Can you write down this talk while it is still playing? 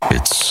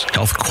It's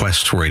Health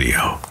Quest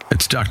Radio.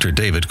 It's Dr.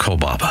 David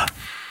Kolbaba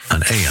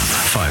on AM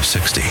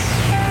 560.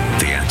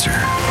 The Answer.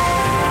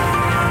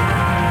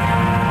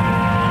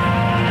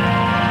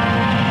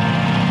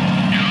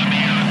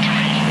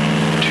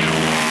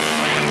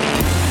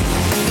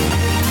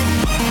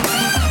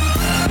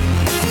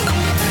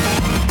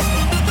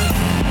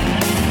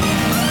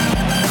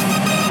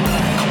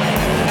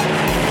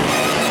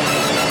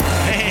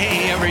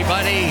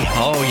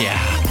 Oh, yeah,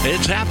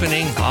 it's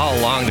happening all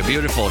along the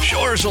beautiful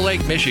shores of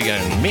Lake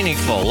Michigan.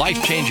 Meaningful,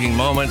 life-changing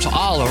moments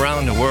all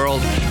around the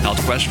world.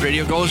 Health Quest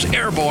Radio goes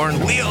airborne,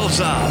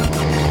 wheels up.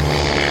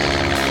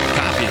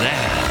 Copy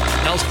that.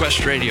 Health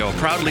Quest Radio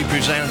proudly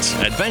presents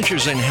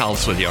Adventures in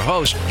Health with your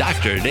host,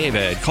 Dr.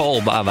 David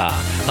Kolbaba.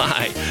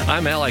 Hi,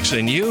 I'm Alex,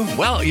 and you?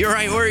 Well, you're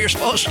right where you're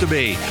supposed to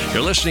be.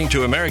 You're listening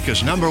to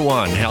America's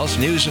 #1 health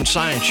news and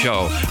science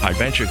show. Our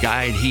adventure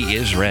guide, he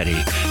is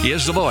ready. He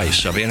is the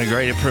voice of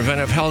integrated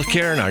preventive health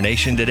care in our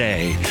nation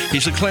today.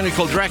 He's the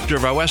clinical director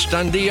of our West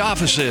Dundee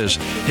offices.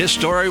 His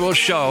story will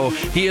show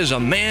he is a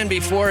man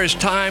before his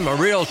time, a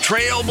real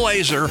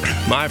trailblazer.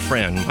 My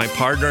friend, my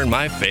partner, and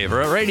my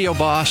favorite radio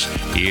boss.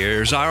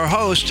 Here's our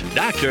host,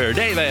 Dr.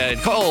 David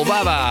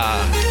Kolbaba.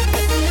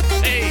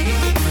 Hey.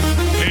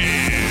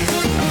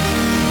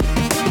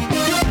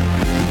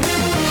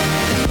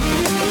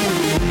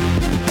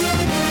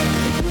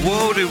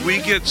 Whoa, did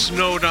we get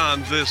snowed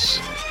on this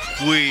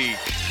week?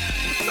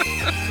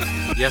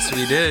 Yes,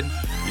 we did.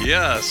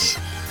 Yes.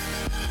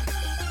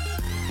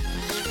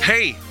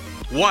 Hey,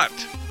 what?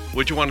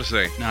 What'd you want to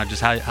say? No,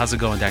 just how's it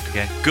going, Dr.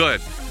 K?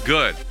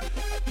 Good.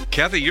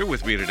 Kathy, you're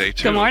with me today,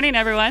 too. Good morning,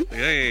 everyone.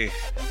 Hey.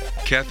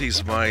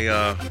 Kathy's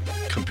my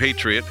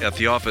compatriot at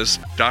the office,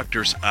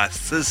 doctor's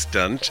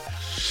assistant.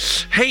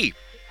 Hey,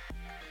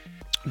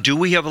 do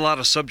we have a lot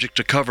of subject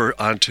to cover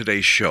on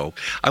today's show?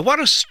 I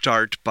want to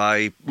start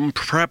by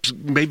perhaps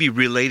maybe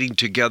relating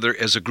together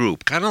as a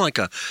group, kind of like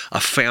a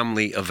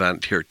family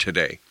event here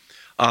today.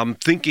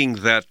 Thinking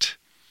that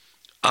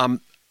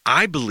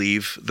I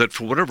believe that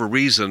for whatever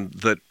reason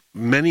that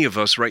many of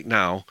us right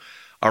now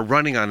are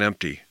running on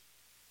empty.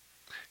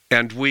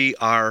 And we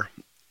are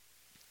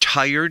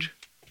tired,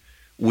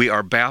 we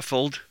are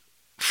baffled,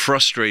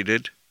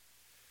 frustrated,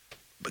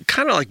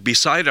 kind of like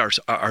beside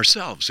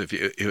ourselves,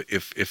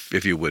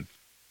 if you would.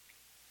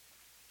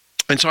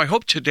 And so I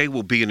hope today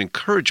will be an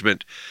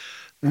encouragement,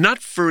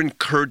 not for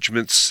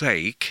encouragement's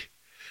sake,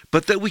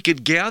 but that we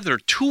could gather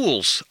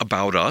tools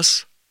about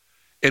us,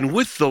 and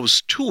with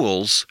those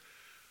tools,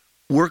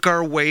 work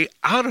our way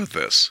out of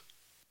this.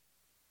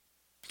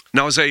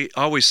 Now, as I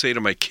always say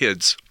to my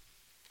kids,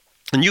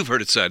 and you've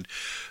heard it said,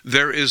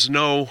 there's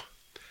no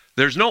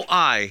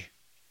I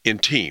in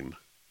team.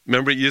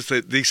 Remember, you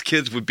said these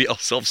kids would be all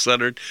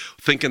self-centered,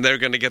 thinking they're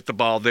going to get the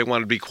ball. They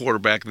want to be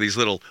quarterback of these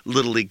little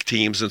league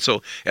teams. And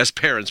so as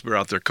parents, we're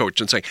out there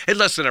coaching, saying, hey,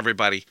 listen,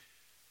 everybody,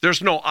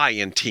 there's no I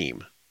in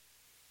team.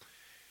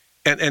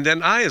 And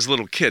then I, as a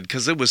little kid,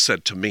 because it was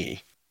said to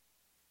me,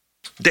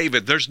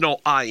 David, there's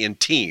no I in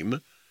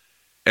team.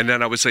 And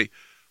then I would say,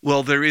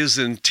 well, there is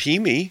in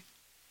teamy.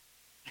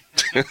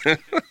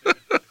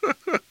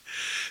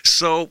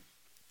 So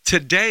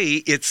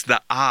today it's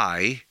the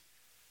I,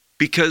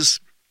 because,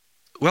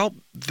 well,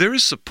 there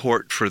is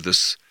support for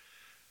this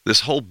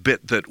whole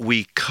bit that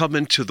we come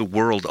into the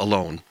world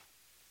alone.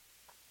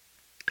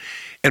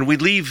 And we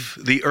leave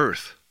the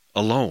earth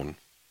alone.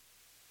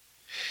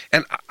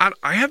 And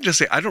I have to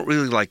say, I don't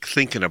really like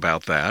thinking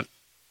about that.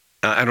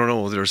 I don't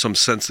know, there are some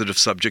sensitive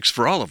subjects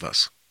for all of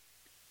us.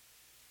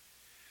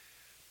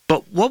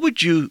 But what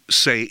would you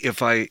say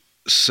if I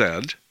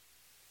said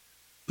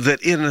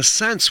that in a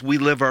sense we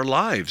live our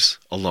lives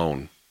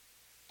alone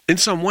in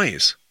some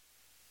ways?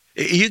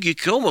 You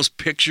can almost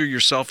picture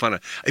yourself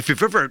if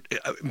you've ever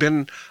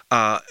been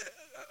on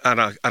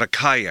a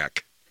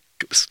kayak,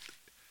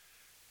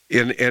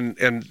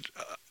 and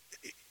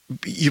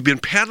you've been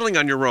paddling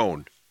on your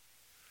own.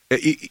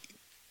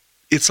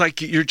 It's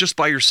like you're just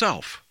by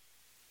yourself.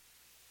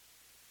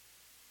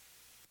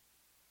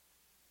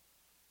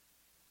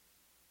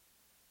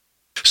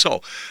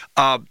 So,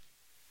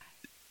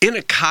 in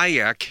a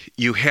kayak,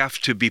 you have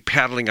to be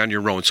paddling on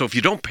your own. So if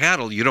you don't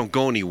paddle, you don't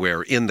go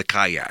anywhere in the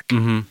kayak.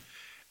 Mm-hmm.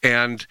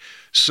 And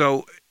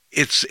so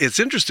it's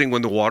interesting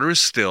when the water is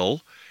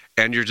still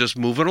and you're just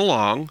moving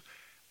along.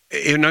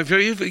 And if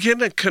you're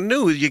in a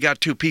canoe, you got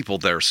two people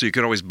there, so you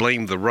can always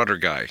blame the rudder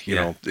guy. You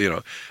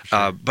know.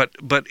 Sure.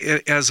 But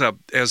as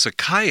a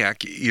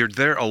kayak, you're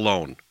there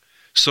alone.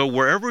 So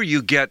wherever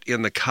you get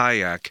in the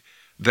kayak,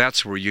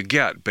 that's where you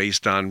get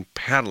based on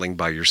paddling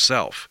by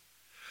yourself.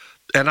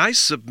 And I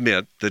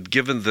submit that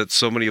given that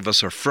so many of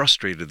us are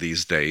frustrated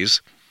these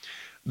days,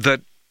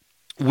 that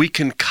we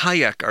can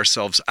kayak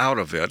ourselves out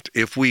of it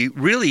if we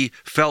really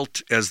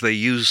felt, as they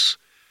use,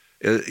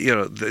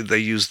 they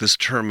use this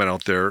term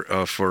out there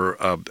for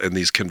in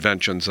these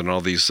conventions and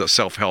all these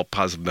self-help,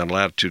 positive mental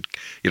attitude,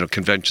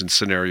 convention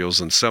scenarios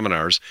and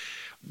seminars,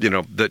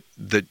 that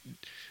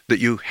that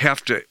you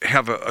have to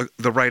have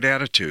the right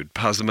attitude,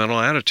 positive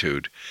mental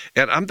attitude.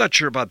 And I'm not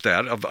sure about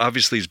that.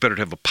 Obviously, it's better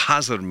to have a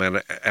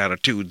positive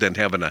attitude than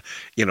having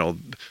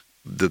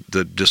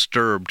the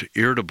disturbed,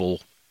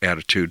 irritable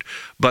attitude.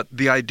 But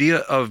the idea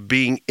of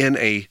being in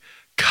a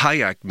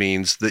kayak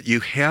means that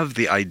you have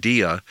the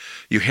idea,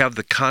 you have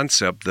the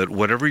concept that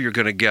whatever you're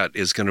going to get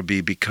is going to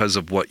be because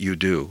of what you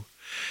do.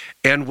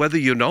 And whether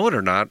you know it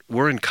or not,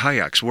 we're in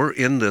kayaks. We're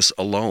in this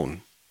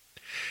alone.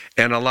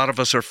 And a lot of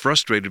us are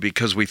frustrated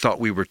because we thought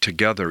we were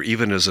together,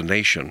 even as a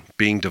nation,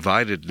 being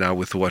divided now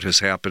with what has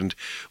happened,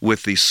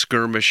 with the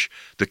skirmish,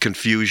 the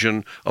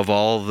confusion of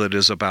all that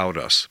is about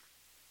us.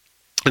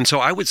 And so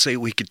I would say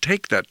we could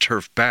take that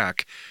turf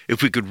back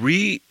if we could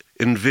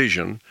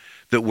re-envision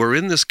that we're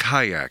in this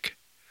kayak,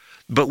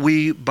 but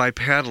we, by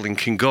paddling,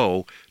 can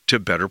go to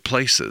better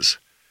places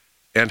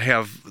and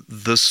have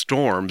the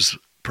storms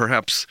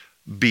perhaps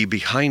be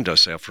behind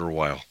us after a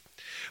while.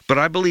 But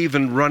I believe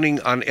in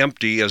running on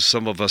empty, as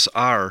some of us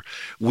are.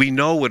 We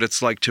know what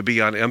it's like to be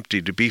on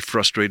empty, to be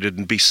frustrated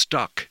and be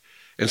stuck.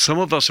 And some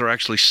of us are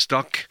actually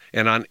stuck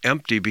and on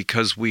empty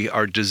because we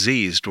are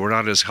diseased. We're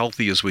not as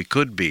healthy as we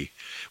could be.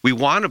 We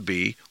want to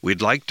be,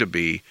 we'd like to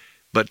be,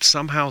 but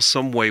somehow,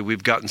 some way,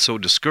 we've gotten so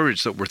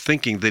discouraged that we're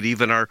thinking that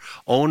even our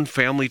own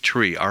family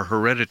tree, our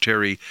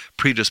hereditary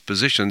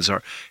predispositions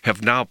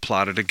have now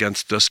plotted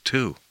against us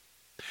too.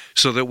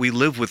 So that we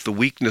live with the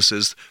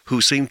weaknesses who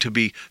seem to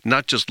be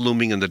not just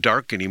looming in the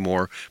dark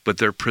anymore, but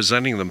they're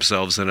presenting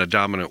themselves in a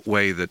dominant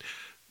way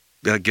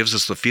that gives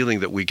us the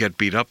feeling that we get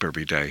beat up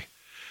every day.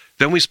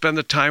 Then we spend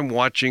the time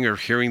watching or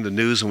hearing the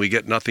news and we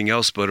get nothing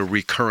else but a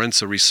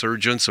recurrence, a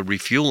resurgence, a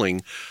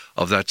refueling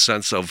of that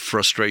sense of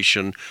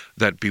frustration,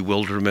 that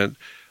bewilderment,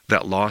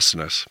 that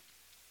lostness.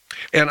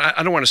 And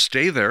I don't want to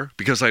stay there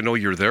because I know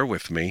you're there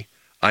with me.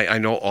 I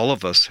know all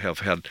of us have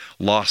had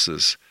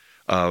losses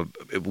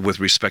with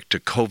respect to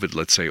COVID,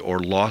 let's say, or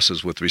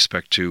losses with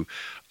respect to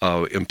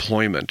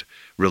employment,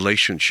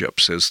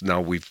 relationships, as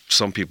now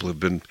some people have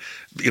been,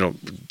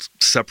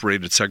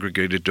 separated,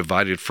 segregated,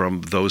 divided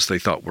from those they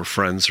thought were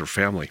friends or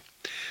family.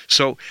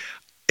 So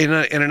in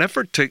an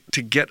effort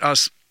to get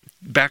us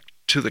back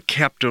to the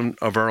captain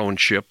of our own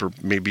ship, or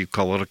maybe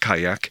call it a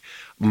kayak,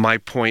 my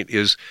point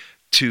is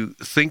to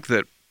think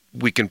that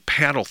we can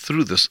paddle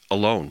through this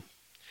alone.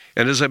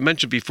 And as I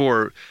mentioned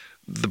before,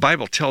 the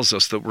Bible tells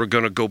us that we're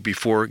going to go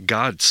before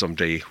God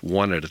someday,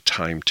 one at a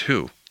time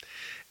too.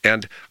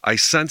 And I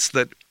sense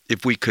that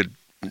if we could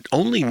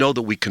only know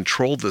that we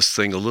control this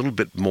thing a little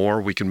bit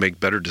more, we can make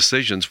better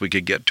decisions, we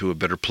could get to a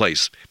better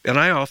place. And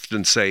I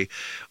often say,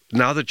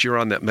 now that you're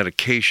on that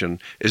medication,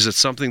 is it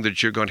something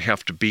that you're going to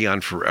have to be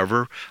on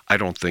forever? I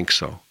don't think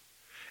so.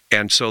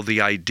 And so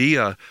the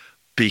idea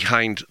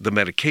behind the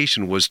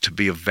medication was to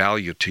be of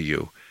value to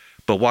you.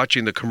 But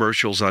watching the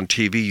commercials on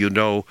TV, you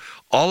know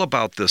all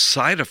about the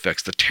side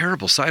effects, the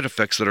terrible side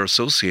effects that are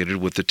associated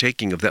with the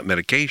taking of that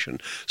medication.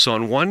 So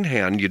on one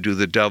hand, you do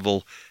the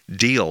devil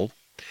deal,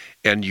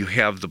 and you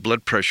have the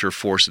blood pressure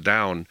forced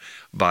down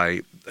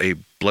by a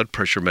blood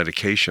pressure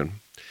medication.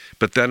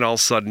 But then all of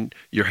a sudden,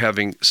 you're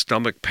having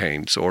stomach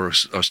pains or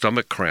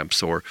stomach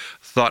cramps or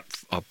thought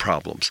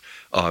problems,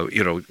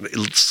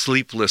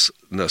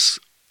 sleeplessness.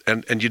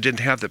 And you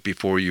didn't have that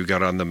before you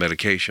got on the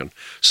medication.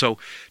 So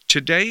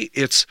today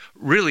it's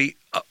really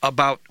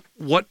about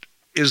what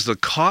is the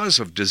cause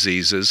of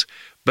diseases,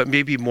 but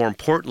maybe more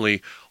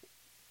importantly,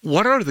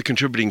 what are the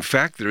contributing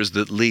factors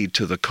that lead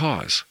to the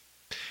cause?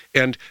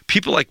 And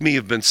people like me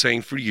have been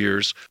saying for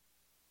years,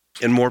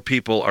 and more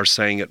people are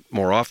saying it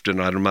more often.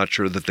 I'm not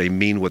sure that they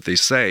mean what they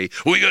say.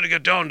 We got to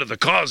get down to the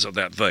cause of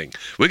that thing.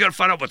 We got to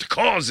find out what the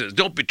cause is.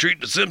 Don't be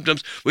treating the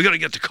symptoms. We got to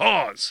get the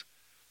cause.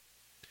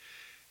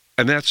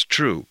 And that's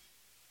true.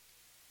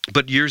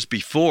 But years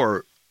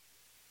before,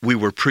 we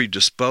were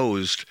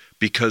predisposed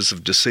because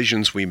of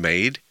decisions we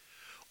made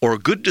or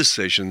good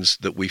decisions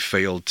that we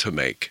failed to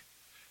make.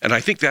 And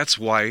I think that's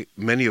why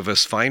many of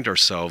us find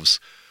ourselves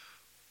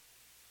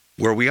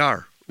where we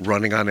are,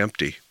 running on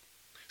empty.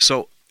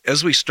 So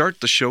as we start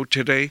the show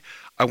today,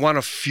 I want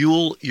to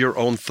fuel your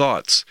own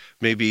thoughts,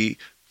 maybe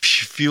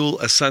fuel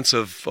a sense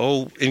of,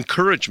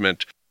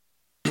 encouragement,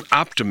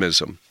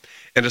 optimism,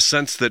 and a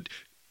sense that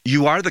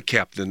you are the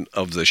captain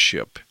of the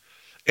ship.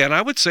 And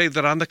I would say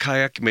that on the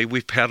kayak, maybe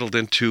we've paddled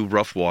into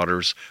rough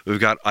waters. We've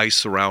got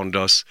ice around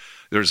us.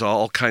 There's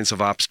all kinds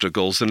of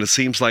obstacles, and it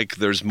seems like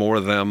there's more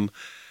of them,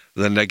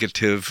 the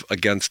negative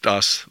against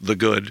us, the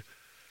good.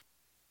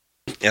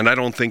 And I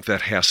don't think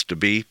that has to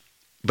be.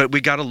 But we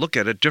got to look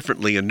at it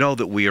differently and know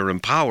that we are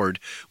empowered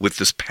with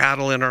this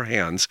paddle in our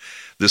hands,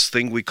 this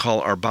thing we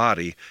call our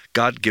body,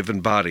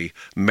 God-given body,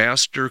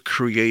 master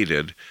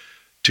created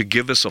to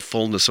give us a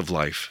fullness of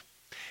life.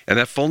 And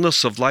that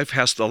fullness of life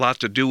has a lot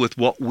to do with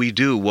what we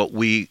do, what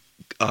we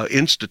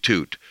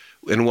institute,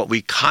 and what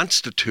we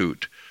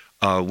constitute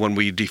when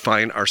we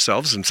define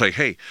ourselves and say,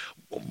 hey,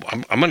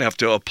 I'm going to have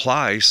to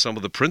apply some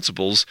of the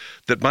principles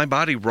that my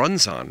body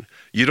runs on.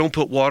 You don't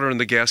put water in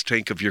the gas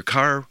tank of your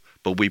car,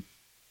 but we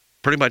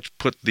pretty much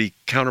put the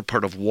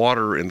counterpart of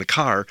water in the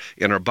car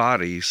in our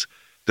bodies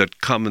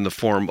that come in the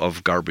form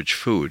of garbage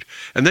food.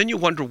 And then you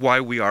wonder why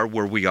we are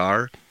where we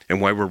are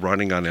and why we're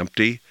running on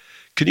empty.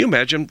 Can you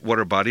imagine what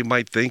our body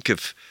might think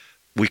if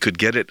we could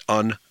get it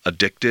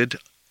unaddicted,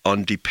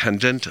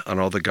 undependent on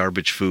all the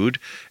garbage food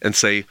and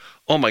say,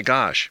 oh my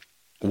gosh,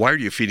 why are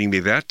you feeding me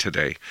that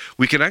today?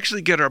 We can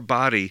actually get our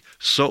body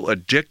so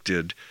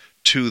addicted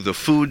to the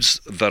foods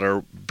that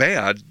are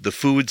bad, the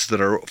foods that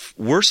are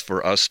worse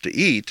for us to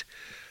eat,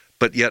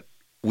 but yet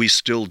we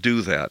still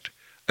do that.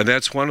 And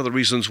that's one of the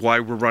reasons why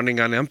we're running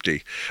on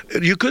empty.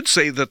 You could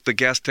say that the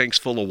gas tank's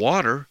full of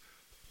water.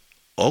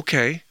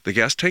 Okay, the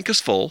gas tank is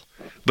full,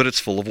 but it's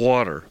full of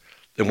water.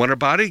 And when our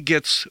body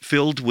gets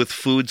filled with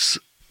foods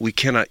we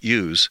cannot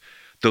use,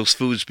 those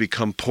foods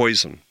become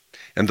poison.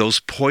 And those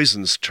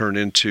poisons turn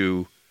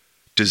into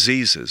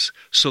diseases.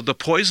 So the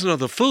poison of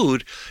the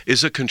food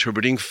is a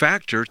contributing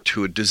factor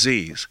to a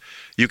disease.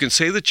 You can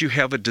say that you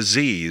have a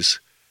disease,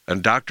 and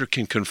a doctor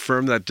can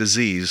confirm that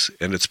disease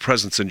and its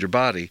presence in your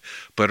body,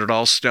 but it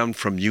all stemmed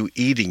from you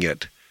eating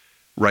it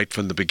right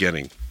from the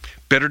beginning.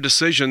 Better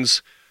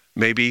decisions,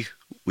 maybe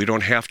we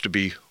don't have to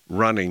be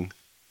running,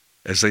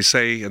 as they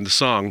say in the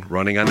song,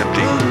 running on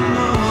empty.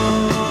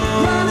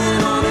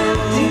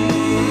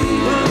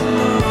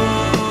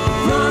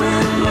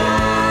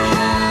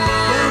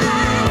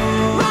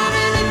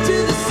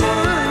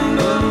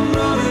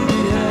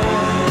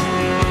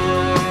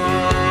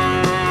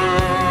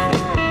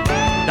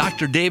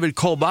 Dr. David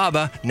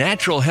Kolbaba,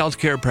 natural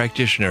healthcare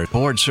practitioner,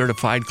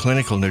 board-certified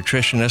clinical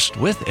nutritionist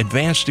with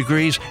advanced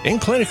degrees in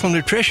clinical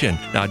nutrition.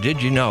 Now,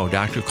 did you know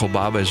Dr.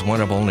 Kolbaba is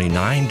one of only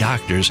 9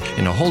 doctors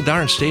in the whole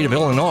darn state of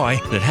Illinois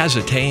that has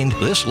attained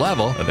this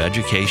level of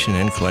education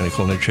in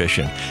clinical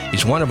nutrition?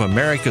 He's one of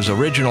America's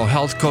original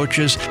health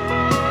coaches.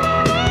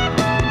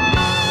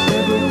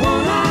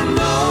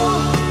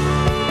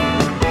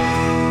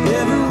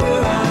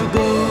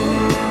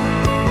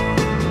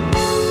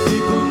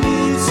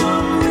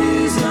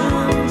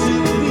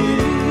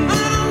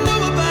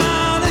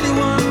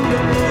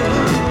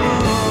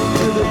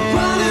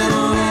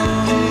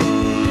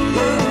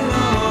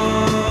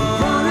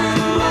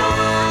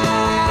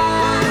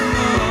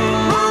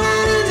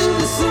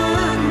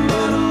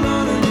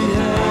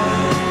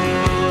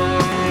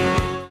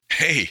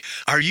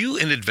 Are you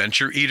an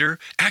adventure eater?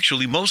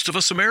 Actually, most of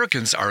us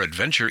Americans are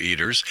adventure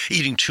eaters,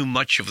 eating too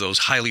much of those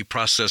highly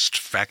processed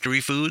factory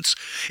foods.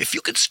 If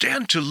you could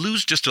stand to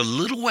lose just a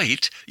little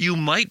weight, you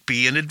might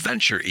be an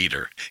adventure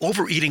eater.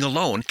 Overeating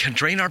alone can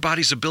drain our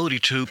body's ability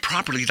to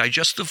properly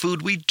digest the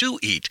food we do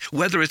eat,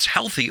 whether it's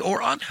healthy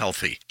or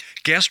unhealthy.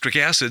 Gastric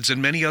acids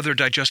and many other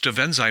digestive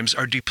enzymes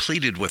are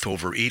depleted with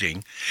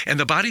overeating, and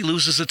the body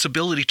loses its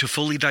ability to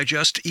fully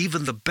digest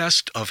even the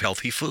best of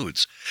healthy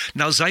foods.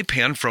 Now,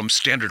 Zypan from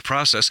Standard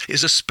Process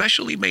is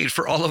especially made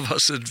for all of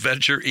us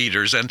adventure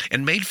eaters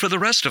and made for the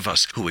rest of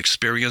us who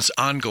experience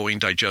ongoing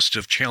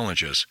digestive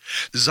challenges.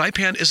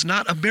 Zypan is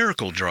not a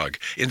miracle drug.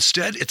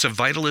 Instead, it's a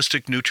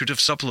vitalistic nutritive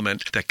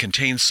supplement that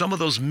contains some of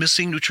those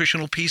missing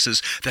nutritional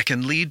pieces that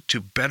can lead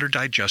to better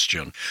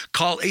digestion.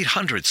 Call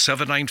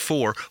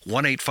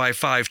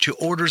 800-794-1855 to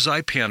order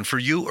Zypan for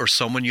you or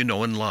someone you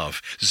know and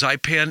love.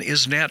 Zypan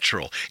is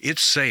natural,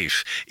 it's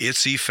safe,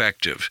 it's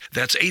effective.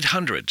 That's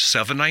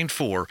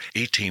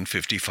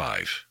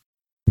 800-794-1855.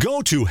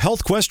 Go to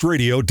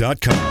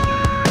healthquestradio.com.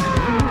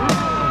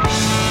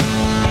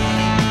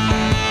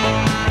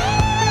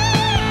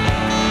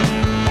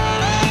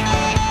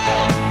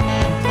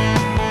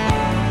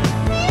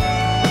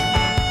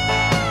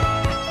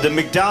 The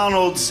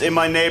McDonald's in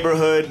my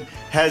neighborhood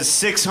has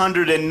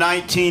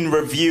 619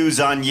 reviews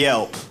on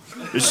Yelp.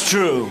 It's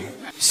true.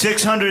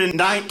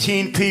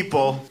 619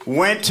 people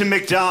went to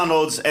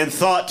McDonald's and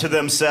thought to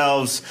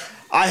themselves,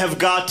 I have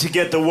got to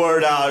get the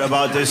word out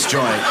about this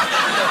joint.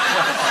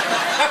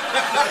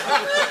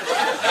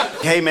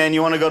 Hey man,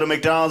 you want to go to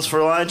McDonald's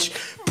for lunch?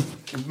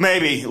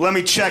 Maybe. Let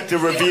me check the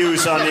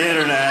reviews on the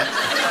internet.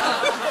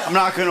 I'm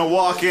not going to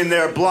walk in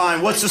there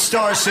blind. What's the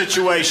star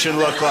situation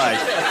look like?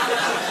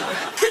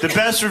 The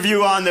best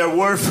review on there,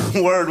 word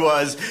for word,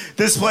 was,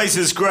 this place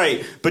is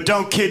great, but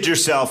don't kid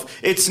yourself,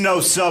 it's no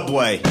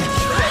Subway.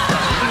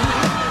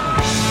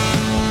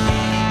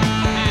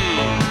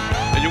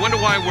 And you wonder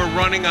why we're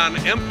running on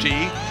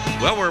empty.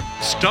 Well, our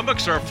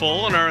stomachs are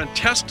full and our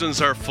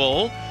intestines are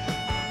full,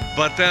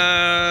 but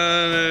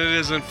it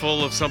isn't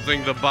full of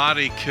something the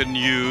body can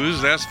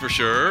use, that's for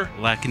sure.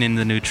 Lacking in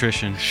the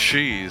nutrition.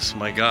 Jeez,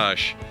 my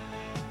gosh.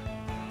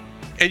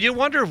 And you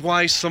wonder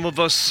why some of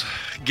us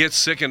get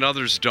sick and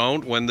others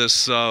don't when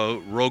this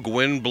rogue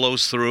wind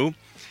blows through,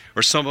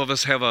 or some of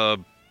us have a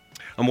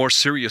more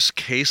serious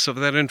case of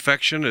that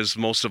infection, as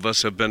most of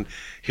us have been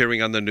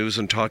hearing on the news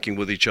and talking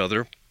with each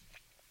other.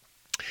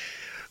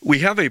 We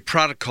have a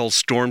product called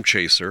Storm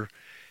Chaser,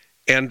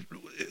 and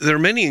there are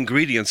many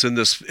ingredients in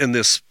this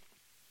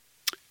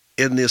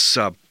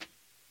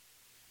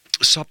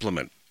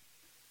supplement.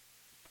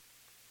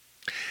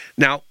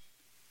 Now,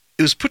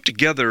 it was put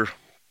together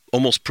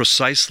almost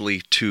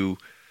precisely to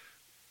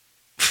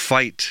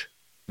fight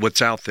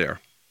what's out there,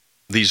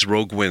 these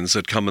rogue winds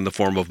that come in the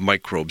form of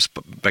microbes,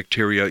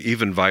 bacteria,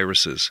 even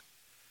viruses.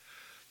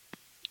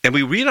 And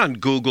we read on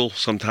Google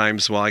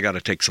sometimes, well, I got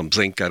to take some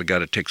zinc, got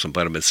to take some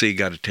vitamin C,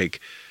 got to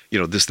take,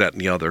 this, that,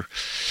 and the other.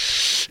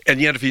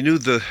 And yet, if you knew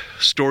the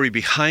story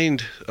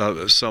behind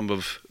some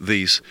of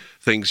these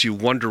things, you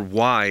wonder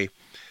why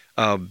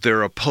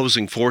they're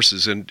opposing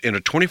forces. And in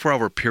a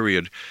 24-hour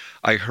period,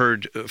 I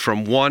heard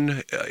from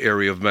one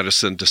area of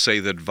medicine to say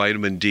that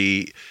vitamin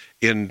D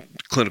in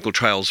clinical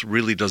trials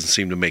really doesn't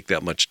seem to make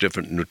that much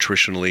difference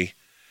nutritionally.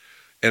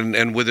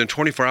 And within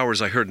 24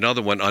 hours, I heard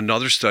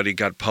another study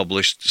got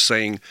published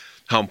saying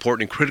how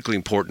important and critically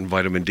important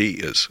vitamin D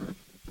is.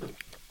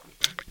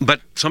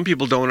 But some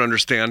people don't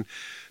understand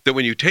that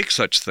when you take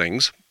such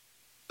things,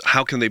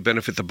 how can they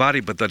benefit the body?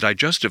 But the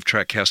digestive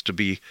tract has to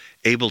be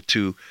able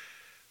to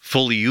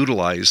fully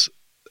utilize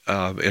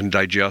and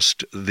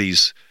digest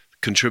these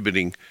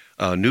contributing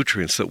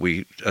nutrients that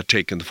we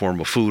take in the form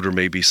of food or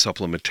maybe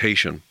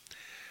supplementation.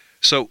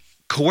 So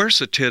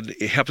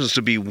quercetin happens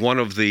to be one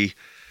of the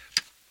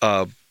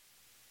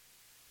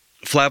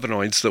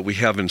flavonoids that we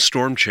have in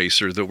Storm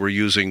Chaser that we're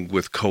using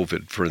with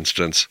COVID, for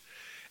instance.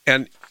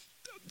 And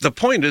the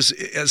point is,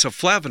 as a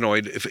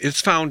flavonoid, if it's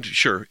found,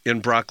 sure,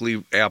 in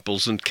broccoli,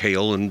 apples, and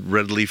kale, and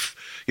red leaf,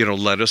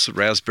 lettuce,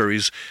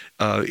 raspberries,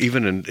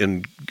 even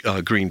in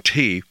green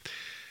tea,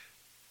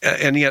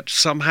 and yet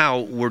somehow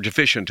we're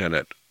deficient in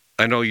it.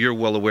 I know you're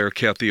well aware,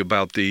 Kathy,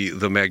 about the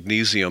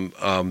magnesium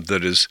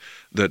that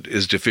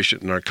is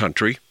deficient in our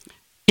country.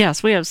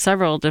 Yes, we have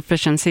several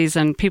deficiencies,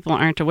 and people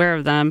aren't aware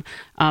of them.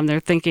 They're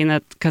thinking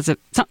that because a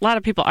lot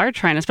of people are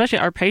trying, especially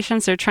our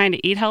patients, they're trying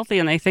to eat healthy,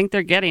 and they think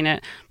they're getting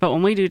it. But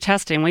when we do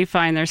testing, we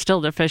find they're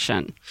still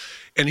deficient.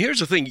 And here's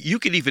the thing. You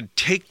could even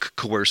take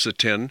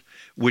quercetin,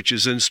 which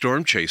is in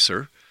Storm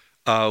Chaser,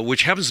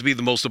 which happens to be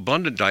the most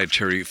abundant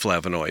dietary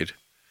flavonoid,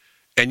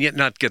 and yet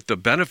not get the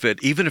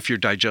benefit, even if your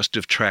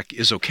digestive tract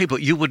is okay.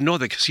 But you would know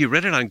that because you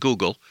read it on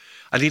Google.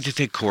 I need to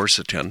take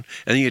quercetin, and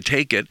then you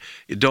take it,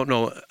 you don't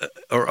know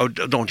or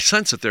don't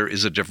sense that there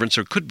is a difference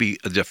or could be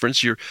a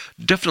difference. You're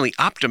definitely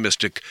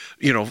optimistic,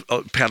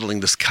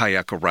 paddling this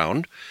kayak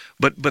around.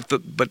 But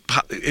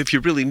if you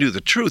really knew the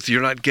truth,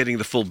 you're not getting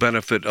the full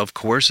benefit of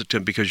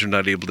quercetin because you're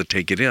not able to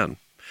take it in.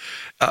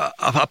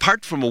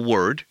 Apart from a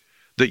word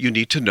that you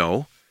need to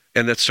know,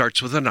 and that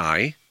starts with an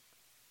I.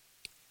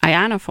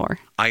 Ionophore.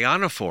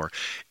 Ionophore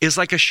is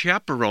like a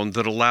chaperone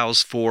that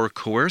allows for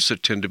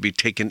quercetin to be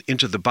taken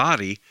into the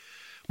body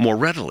more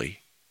readily.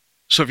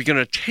 So if you're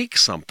going to take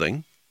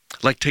something,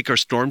 like take our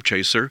Storm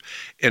Chaser,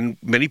 and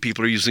many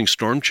people are using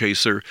Storm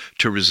Chaser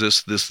to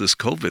resist this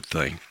COVID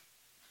thing.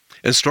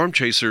 And Storm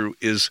Chaser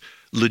is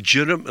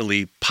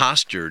legitimately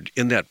postured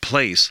in that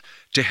place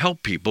to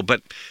help people.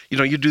 But,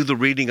 you do the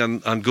reading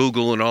on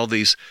Google, and all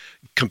these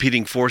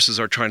competing forces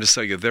are trying to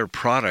sell you their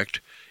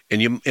product.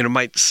 And it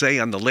might say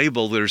on the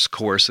label there's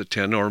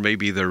quercetin, or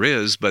maybe there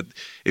is, but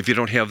if you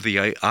don't have the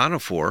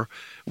ionophore,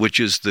 which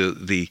is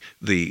the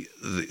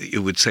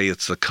you would say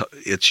it's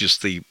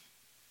just the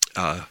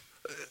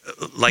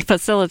like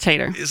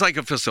facilitator. It's like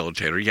a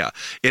facilitator, yeah.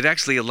 It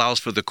actually allows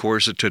for the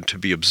quercetin to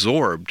be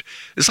absorbed.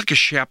 It's like a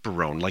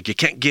chaperone. Like you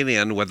can't get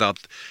in without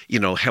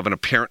having a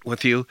parent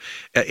with you.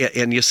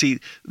 And you see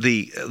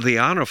the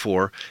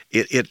ionophore,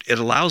 it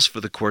allows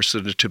for the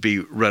quercetin to be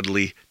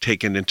readily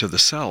taken into the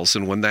cells.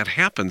 And when that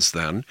happens,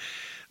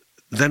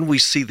 then we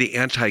see the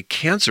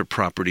anti-cancer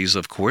properties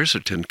of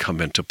quercetin come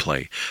into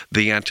play,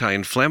 the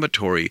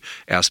anti-inflammatory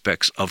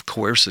aspects of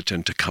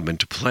quercetin to come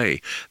into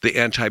play, the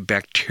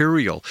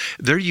antibacterial.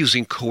 They're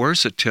using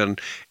quercetin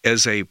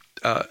as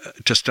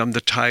to stem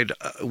the tide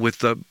with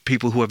the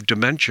people who have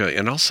dementia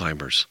and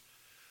Alzheimer's.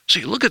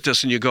 So you look at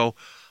this and you go,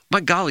 my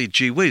golly,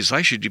 gee whiz,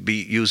 I should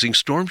be using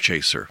Storm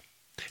Chaser.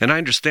 And I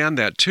understand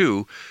that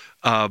too,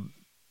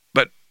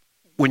 but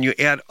when you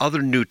add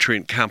other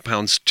nutrient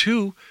compounds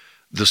to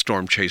the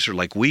Storm Chaser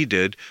like we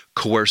did,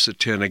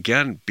 quercetin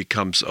again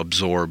becomes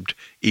absorbed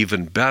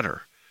even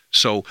better.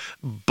 So,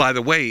 by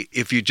the way,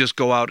 if you just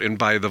go out and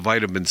buy the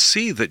vitamin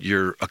C that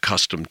you're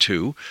accustomed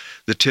to,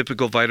 the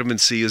typical vitamin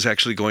C is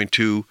actually going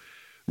to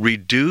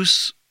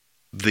reduce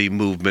the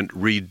movement,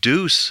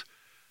 reduce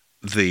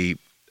the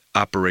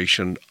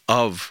operation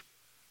of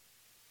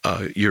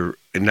your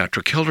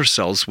natural killer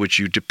cells, which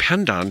you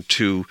depend on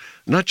to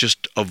not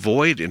just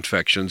avoid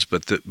infections,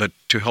 but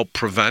to help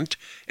prevent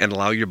and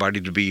allow your body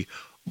to be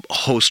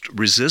host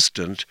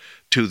resistant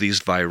to these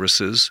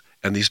viruses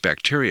and these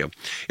bacteria.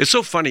 It's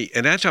so funny,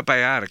 an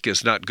antibiotic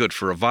is not good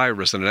for a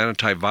virus, and an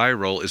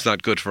antiviral is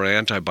not good for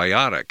an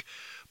antibiotic.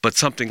 But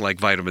something like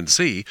vitamin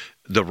C,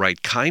 the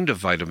right kind of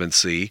vitamin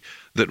C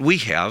that we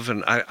have,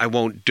 and I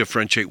won't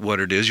differentiate what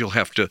it is. You'll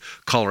have to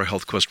call our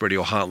HealthQuest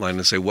Radio hotline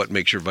and say, what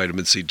makes your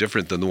vitamin C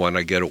different than the one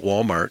I get at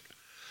Walmart?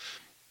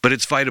 But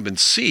it's vitamin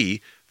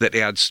C that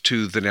adds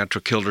to the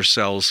natural killer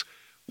cells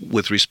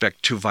with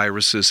respect to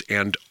viruses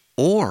and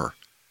or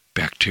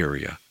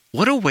bacteria.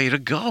 What a way to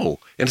go.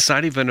 And it's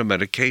not even a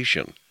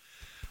medication.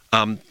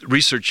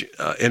 Research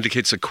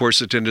indicates that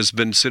quercetin has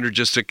been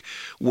synergistic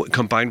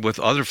combined with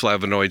other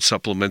flavonoid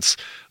supplements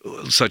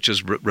such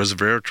as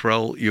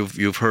resveratrol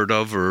you've heard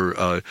of,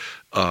 or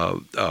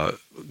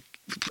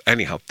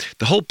anyhow.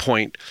 The whole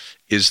point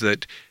is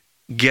that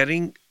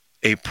getting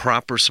a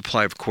proper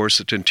supply of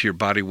quercetin to your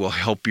body will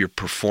help your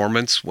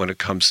performance when it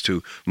comes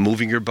to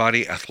moving your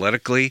body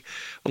athletically.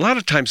 A lot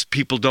of times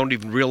people don't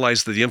even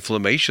realize that the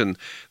inflammation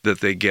that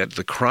they get,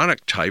 the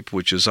chronic type,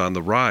 which is on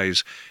the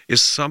rise, is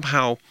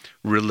somehow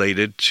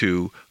related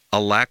to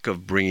a lack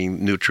of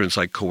bringing nutrients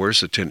like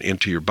quercetin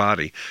into your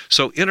body.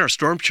 So in our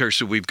Storm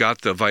Chaser, we've got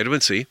the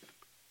vitamin C.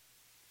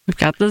 We've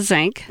got the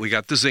zinc. We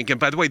got the zinc. And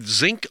by the way,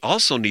 zinc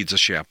also needs a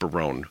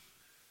chaperone.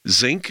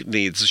 Zinc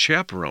needs a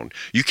chaperone.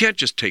 You can't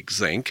just take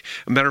zinc.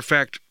 As a matter of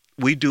fact,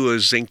 we do a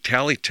zinc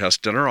tally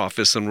test in our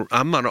office, and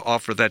I'm going to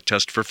offer that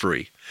test for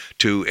free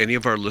to any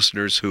of our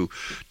listeners who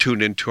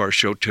tune into our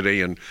show today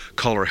and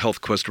call our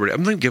Health Quest Radio.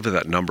 I'm going to give you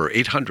that number,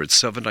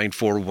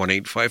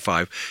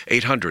 800-794-1855,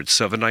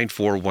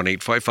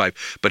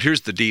 800-794-1855. But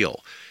here's the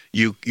deal.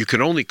 You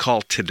can only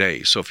call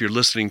today. So if you're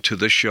listening to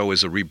this show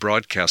as a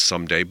rebroadcast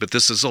someday, but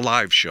this is a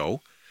live show,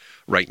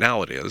 right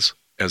now it is,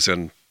 as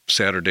in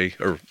Saturday,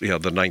 or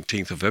the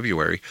 19th of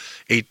February,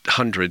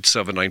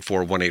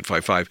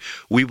 800-794-1855.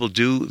 We will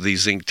do the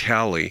zinc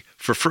tally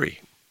for free.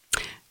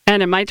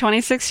 And in my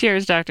 26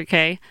 years, Dr.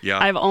 K, Yeah.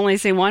 I've only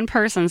seen one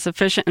person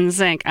sufficient in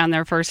zinc on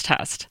their first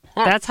test.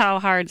 That's how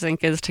hard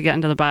zinc is to get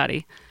into the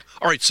body.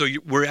 All right, so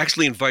we're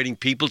actually inviting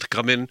people to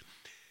come in.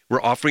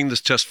 We're offering this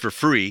test for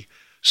free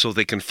so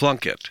they can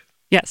flunk it.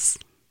 Yes,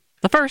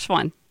 the first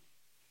one.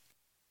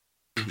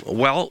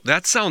 Well,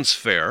 that sounds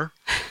fair.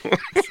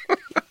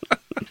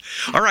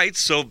 All right,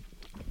 so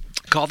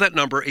call that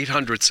number,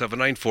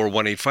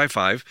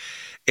 800-794-1855.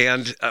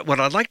 And what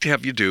I'd like to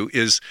have you do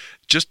is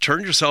just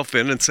turn yourself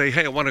in and say,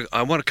 hey, I want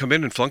to come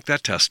in and flunk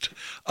that test,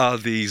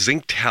 the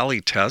zinc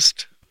tally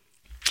test.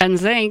 And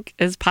zinc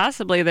is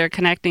possibly they're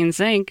connecting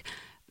zinc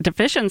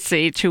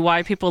deficiency to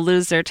why people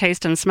lose their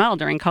taste and smell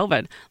during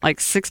COVID. Like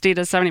 60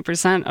 to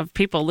 70% of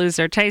people lose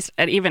their taste,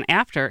 and even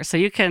after. So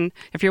you can,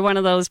 if you're one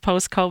of those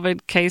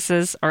post-COVID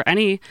cases or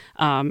any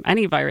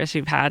virus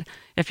you've had,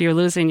 if you're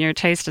losing your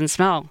taste and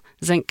smell,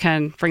 zinc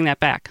can bring that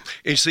back.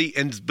 And see,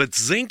 but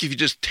zinc, if you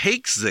just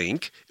take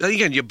zinc,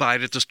 again, you buy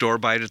it at the store,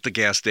 buy it at the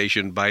gas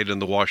station, buy it in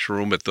the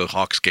washroom at the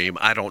Hawks game,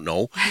 I don't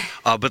know.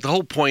 But the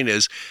whole point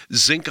is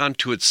zinc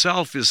unto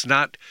itself is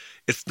not,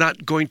 it's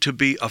not going to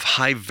be of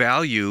high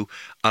value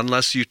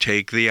unless you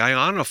take the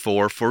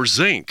ionophore for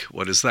zinc.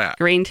 What is that?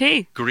 Green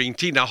tea. Green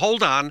tea. Now,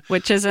 hold on.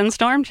 Which is in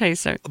Storm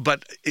Chaser.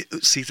 But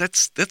see,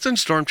 that's in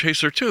Storm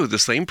Chaser too, the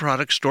same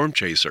product, Storm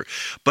Chaser.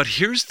 But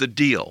here's the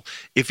deal.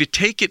 If you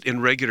take it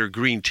in regular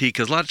green tea,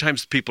 because a lot of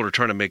times people are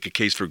trying to make a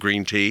case for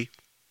green tea,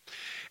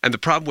 and the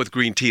problem with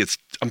green tea,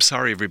 I'm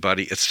sorry,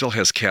 everybody, it still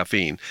has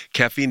caffeine.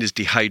 Caffeine is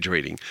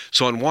dehydrating.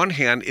 So on one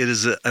hand, it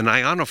is an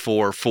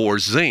ionophore for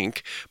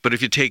zinc, but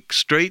if you take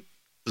straight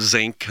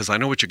zinc, because I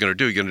know what you're going to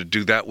do. You're going to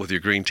do that with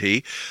your green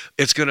tea.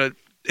 It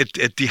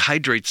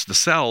dehydrates the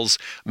cells,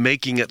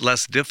 making it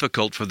less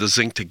difficult for the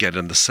zinc to get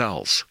in the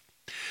cells.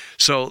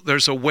 So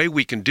there's a way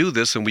we can do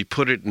this, and we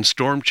put it in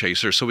Storm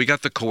Chaser. So we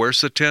got the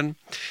quercetin,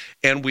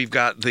 and we've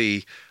got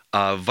the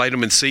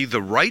vitamin C,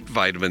 the right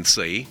vitamin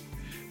C,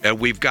 and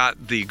we've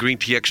got the green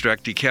tea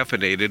extract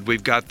decaffeinated.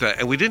 We've got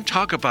and we didn't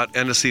talk about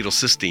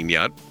N-acetylcysteine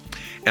yet,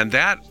 and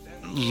that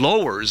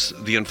lowers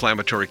the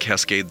inflammatory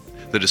cascade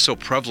that is so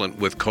prevalent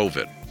with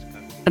COVID.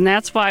 And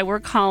that's why we're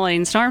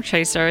calling Storm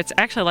Chaser. It's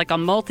actually like a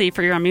multi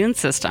for your immune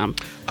system.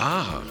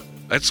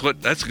 That's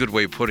a good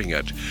way of putting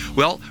it.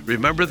 Well,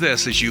 remember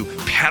this, as you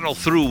paddle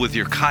through with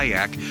your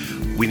kayak,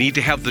 we need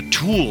to have the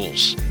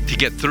tools to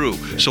get through.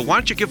 So why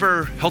don't you give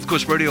our Health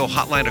Quest Radio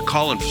hotline a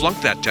call and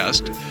flunk that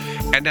test,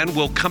 and then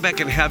we'll come back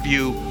and have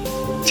you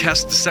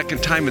test the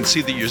second time and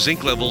see that your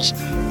zinc levels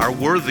are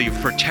worthy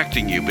of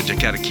protecting you, but you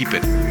got to keep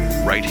it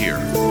right here.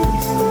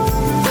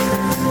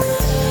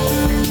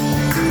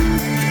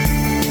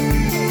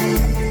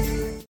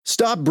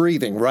 Stop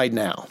breathing right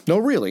now. No,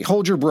 really,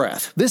 hold your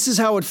breath. This is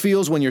how it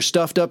feels when you're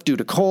stuffed up due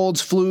to colds,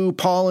 flu,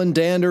 pollen,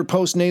 dander,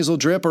 postnasal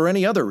drip, or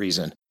any other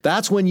reason.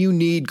 That's when you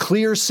need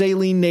Clear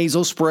Saline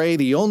Nasal Spray,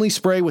 the only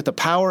spray with the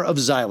power of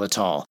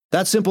xylitol.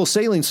 That simple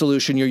saline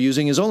solution you're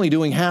using is only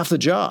doing half the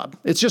job.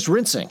 It's just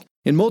rinsing.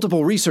 In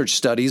multiple research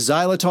studies,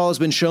 xylitol has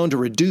been shown to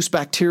reduce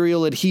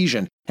bacterial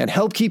adhesion and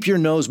help keep your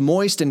nose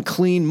moist and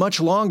clean much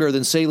longer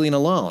than saline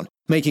alone,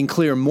 making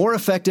Clear more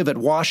effective at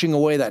washing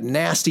away that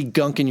nasty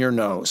gunk in your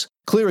nose.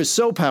 Clear is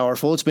so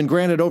powerful, it's been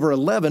granted over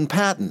 11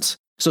 patents.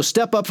 So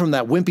step up from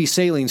that wimpy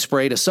saline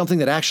spray to something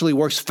that actually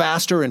works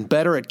faster and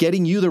better at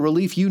getting you the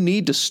relief you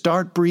need to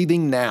start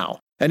breathing now.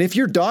 And if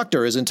your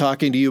doctor isn't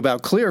talking to you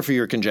about Clear for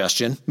your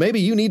congestion,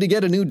 maybe you need to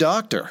get a new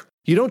doctor.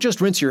 You don't just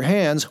rinse your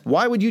hands.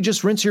 Why would you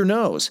just rinse your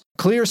nose?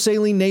 Clear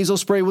Saline Nasal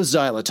Spray with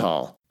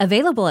xylitol.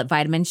 Available at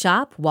Vitamin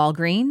Shop,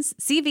 Walgreens,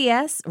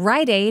 CVS,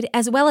 Rite Aid,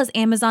 as well as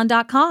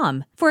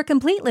Amazon.com. For a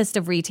complete list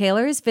of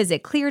retailers,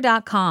 visit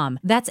Clear.com.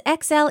 That's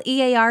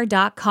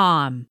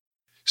XLEAR.com.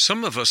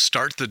 Some of us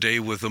start the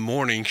day with a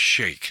morning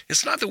shake.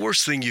 It's not the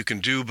worst thing you can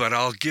do, but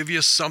I'll give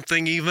you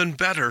something even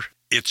better.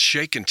 It's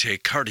Shake and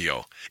Take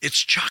Cardio.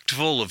 It's chock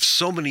full of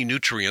so many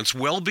nutrients,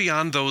 well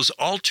beyond those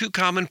all too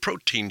common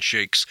protein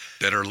shakes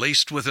that are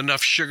laced with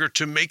enough sugar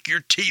to make your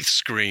teeth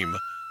scream.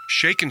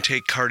 Shake and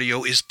Take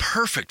Cardio is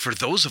perfect for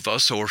those of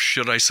us, or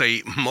should I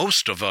say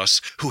most of us,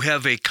 who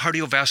have a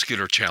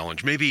cardiovascular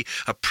challenge, maybe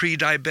a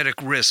pre-diabetic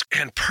risk,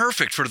 and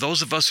perfect for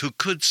those of us who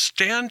could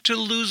stand to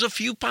lose a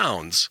few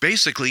pounds.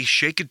 Basically,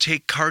 Shake and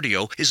Take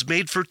Cardio is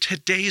made for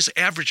today's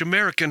average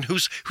American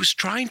who's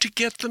trying to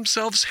get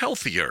themselves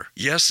healthier.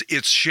 Yes,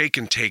 it's Shake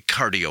and Take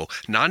Cardio,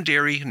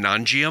 non-dairy,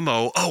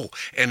 non-GMO,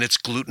 and it's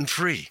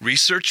gluten-free,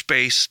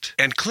 research-based,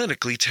 and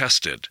clinically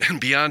tested.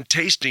 And beyond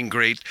tasting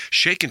great,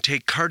 Shake and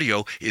Take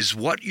Cardio is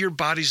what your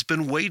body's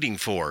been waiting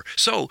for.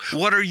 So,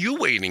 what are you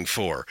waiting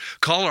for?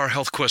 Call our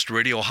HealthQuest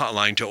Radio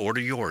hotline to order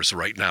yours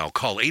right now.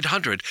 Call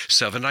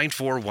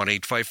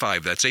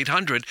 800-794-1855. That's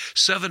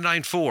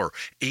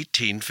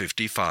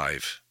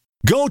 800-794-1855.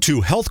 Go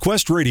to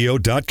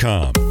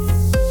healthquestradio.com.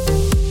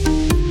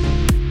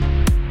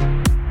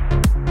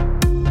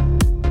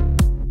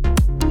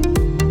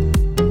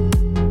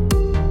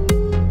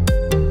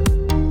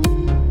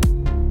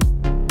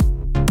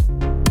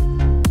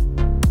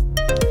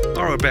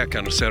 Back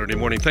on a Saturday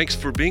morning. Thanks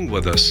for being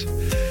with us.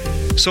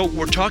 So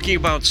we're talking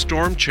about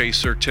Storm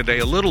Chaser today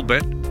a little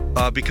bit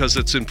because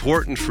it's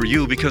important for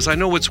you, because I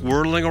know it's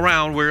whirling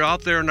around. We're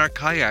out there in our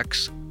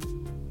kayaks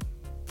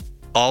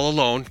all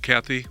alone.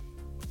 Kathy,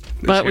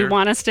 but we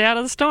want to stay out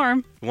of the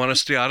storm. We want to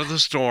stay out of the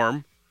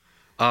storm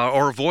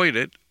or avoid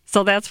it.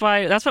 So that's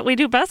what we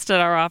do best at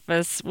our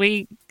office.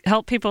 We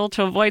help people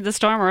to avoid the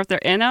storm, or if they're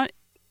in it,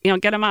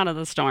 get them out of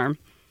the storm.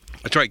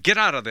 That's right. Get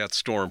out of that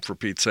storm, for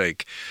Pete's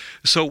sake.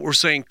 So we're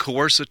saying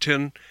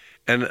quercetin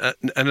and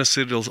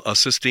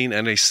N-acetylcysteine,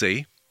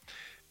 NAC.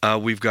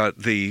 We've got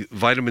the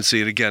vitamin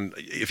C. And again,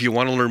 if you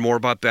want to learn more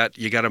about that,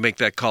 you got to make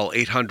that call,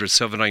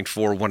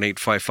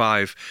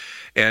 800-794-1855,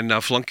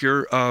 and flunk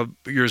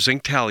your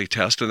zinc tally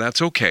test, and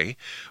that's okay.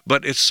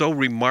 But it's so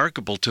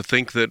remarkable to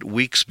think that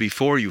weeks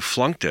before you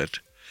flunked it,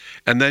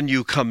 and then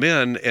you come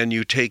in and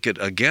you take it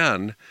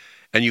again,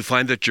 and you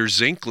find that your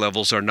zinc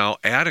levels are now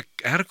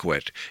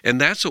adequate. And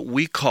that's what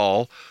we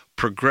call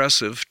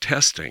progressive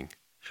testing.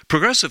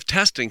 Progressive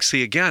testing,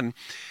 see, again,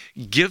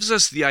 gives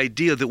us the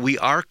idea that we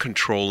are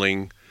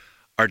controlling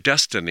our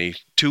destiny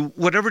to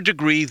whatever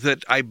degree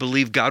that I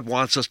believe God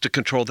wants us to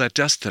control that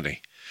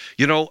destiny.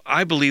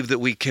 I believe that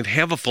we can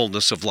have a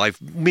fullness of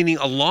life, meaning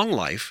a long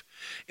life,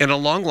 and a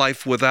long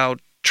life without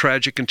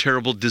tragic and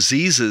terrible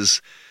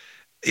diseases,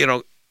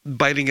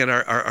 biting at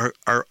our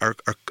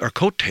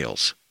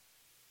coattails.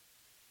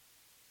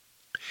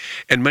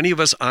 And many of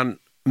us on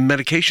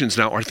medications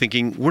now are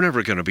thinking, we're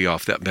never going to be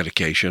off that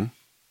medication.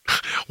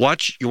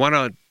 You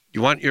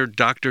want your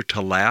doctor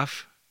to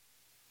laugh?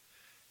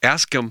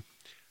 Ask him,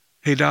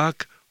 hey,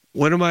 doc,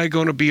 when am I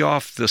going to be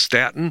off the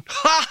statin?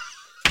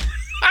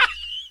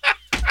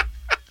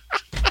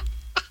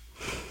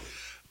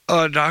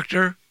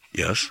 Doctor?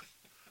 Yes.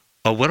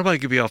 When am I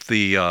going to be off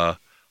the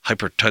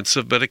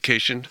hypertensive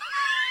medication?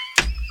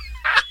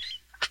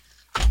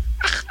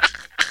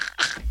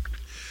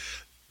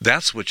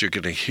 That's what you're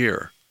going to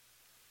hear.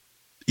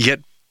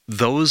 Yet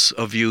those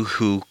of you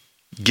who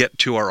get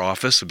to our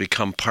office and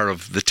become part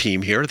of the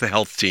team here, the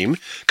health team,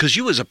 because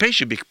you as a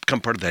patient become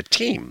part of that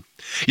team.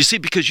 You see,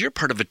 because you're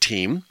part of a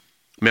team,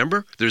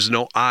 remember, there's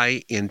no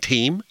I in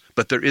team,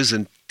 but there is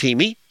in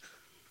teamy.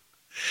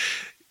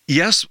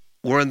 Yes,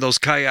 we're in those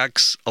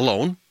kayaks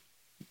alone.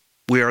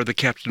 We are the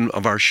captain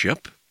of our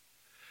ship.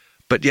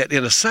 But yet,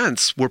 in a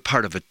sense, we're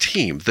part of a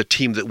team, the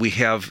team that we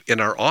have in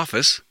our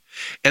office,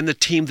 and the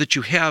team that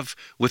you have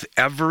with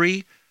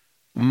every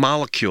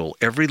molecule,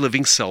 every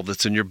living cell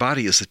that's in your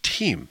body is a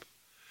team.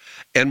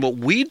 And what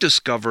we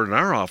discover in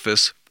our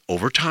office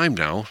over time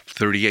now,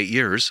 38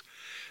 years,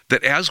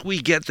 that as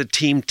we get the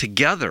team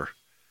together,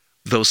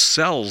 those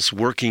cells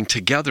working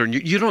together, and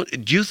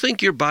do you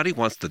think your body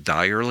wants to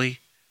die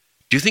early?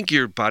 Do you think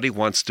your body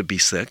wants to be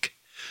sick?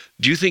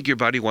 Do you think your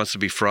body wants to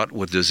be fraught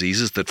with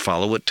diseases that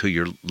follow it to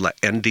your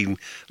ending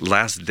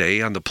last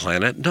day on the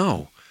planet?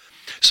 No.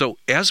 So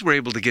as we're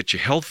able to get you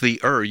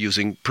healthier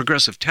using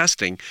progressive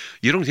testing,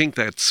 you don't think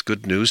that's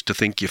good news to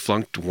think you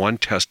flunked one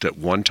test at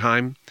one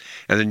time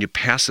and then you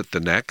pass it the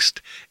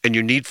next, and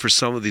your need for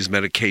some of these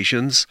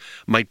medications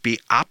might be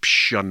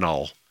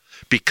optional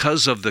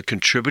because of the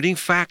contributing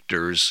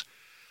factors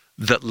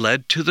that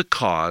led to the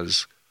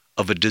cause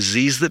of a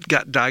disease that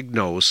got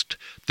diagnosed,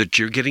 that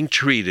you're getting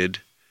treated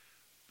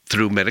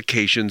through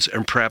medications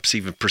and perhaps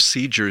even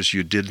procedures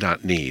you did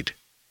not need.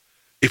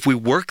 If we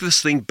work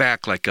this thing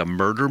back like a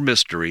murder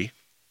mystery,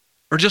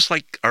 or just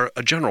like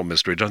a general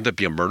mystery, doesn't that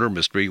be a murder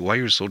mystery? Why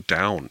you're so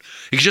down?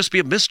 It could just be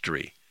a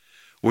mystery,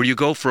 where you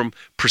go from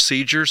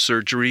procedure,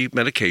 surgery,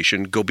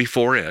 medication, go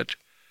before it,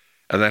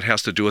 and that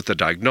has to do with the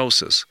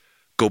diagnosis.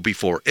 Go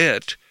before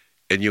it,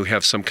 and you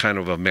have some kind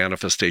of a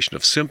manifestation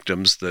of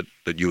symptoms that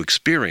you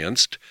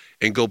experienced,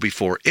 and go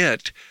before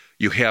it,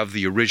 you have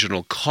the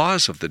original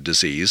cause of the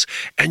disease,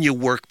 and you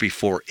work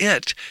before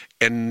it,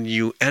 and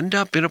you end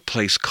up in a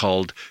place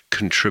called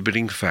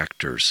contributing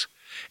factors.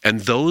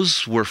 And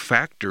those were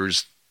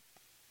factors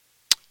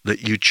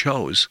that you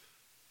chose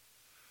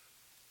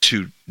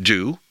to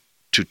do,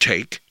 to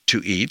take,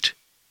 to eat,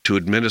 to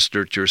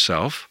administer to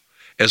yourself.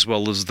 as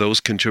well as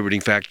those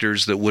contributing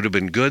factors that would have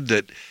been good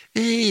that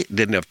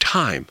didn't have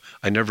time.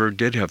 I never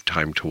did have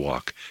time to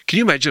walk. Can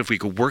you imagine if we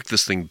could work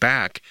this thing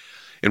back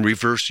and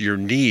reverse your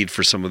need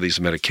for some of these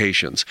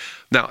medications?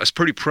 Now, it's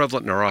pretty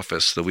prevalent in our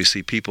office that we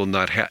see people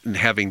not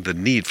having the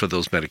need for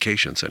those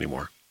medications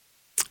anymore.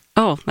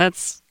 Oh,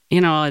 that's,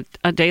 a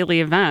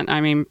daily event.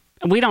 I mean,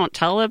 we don't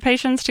tell the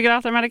patients to get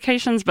off their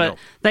medications, but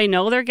they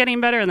know they're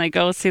getting better and they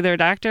go see their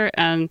doctor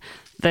and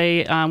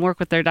they work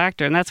with their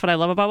doctor. And that's what I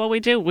love about what we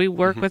do. We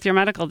work with your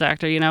medical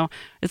doctor.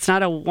 It's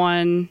not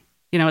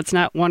it's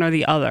not one or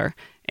the other.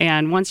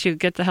 And once you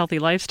get to healthy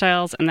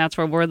lifestyles, and that's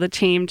where we're the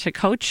team to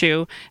coach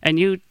you, and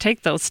you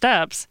take those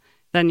steps,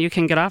 then you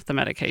can get off the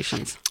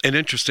medications. And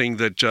interesting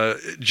that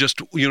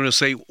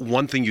say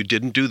one thing you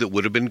didn't do that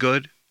would have been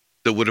good,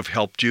 that would have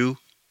helped you.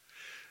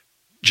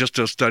 Just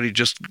a study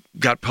just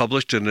got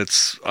published, and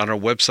it's on our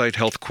website,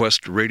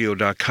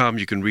 healthquestradio.com.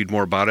 You can read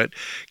more about it.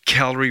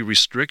 Calorie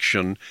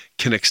restriction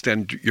can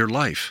extend your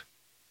life.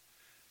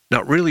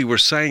 Now, really, we're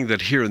saying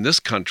that here in this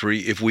country,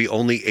 if we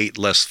only ate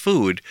less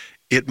food,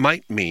 it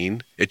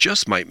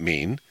just might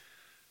mean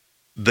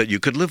that you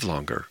could live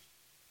longer.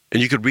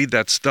 And you could read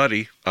that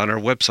study on our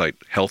website,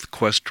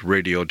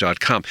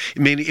 healthquestradio.com. I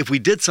mean, if we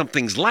did some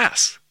things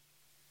less,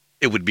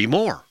 it would be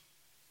more.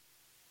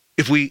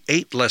 If we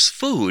ate less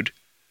food,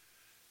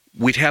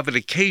 we'd have an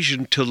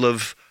occasion to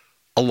live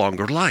a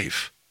longer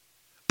life.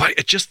 But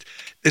it's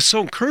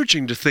so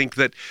encouraging to think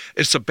that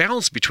it's a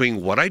balance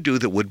between what I do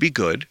that would be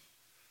good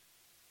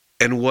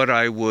and what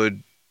I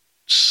would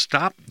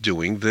stop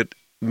doing that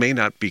may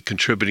not be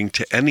contributing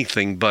to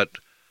anything but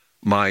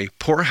my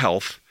poor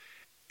health,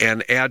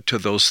 and add to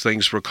those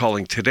things we're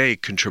calling today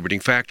contributing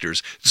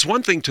factors. It's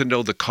one thing to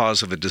know the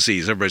cause of a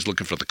disease. Everybody's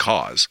looking for the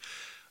cause.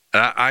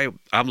 I'm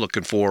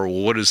looking for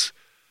what is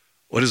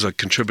a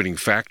contributing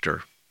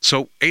factor.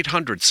 So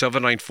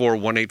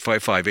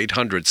 800-794-1855,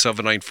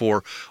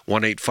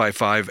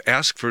 800-794-1855.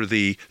 Ask for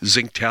the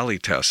zinc tally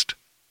test,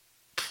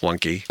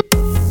 flunky.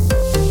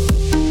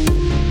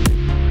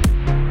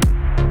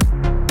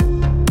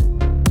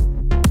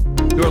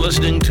 You're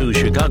listening to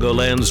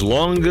Chicagoland's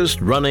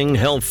longest-running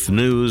health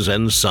news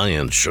and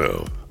science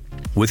show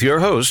with your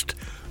host,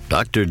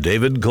 Dr.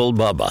 David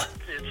Kolbaba.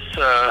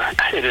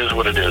 It is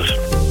what it is.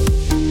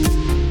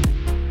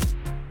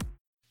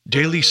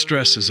 Daily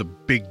stress is a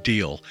big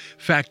deal.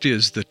 Fact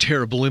is, the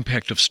terrible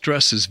impact of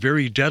stress is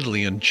very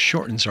deadly and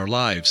shortens our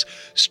lives.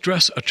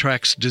 Stress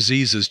attracts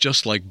diseases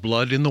just like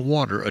blood in the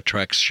water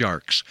attracts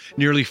sharks.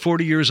 Nearly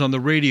 40 years on the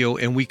radio,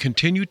 and we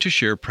continue to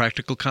share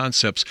practical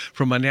concepts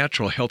from a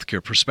natural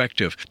healthcare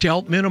perspective to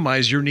help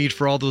minimize your need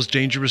for all those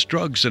dangerous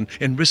drugs and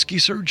risky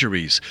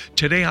surgeries.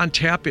 Today on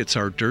tap, it's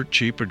our dirt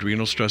cheap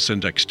adrenal stress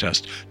index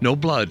test. No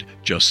blood,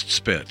 just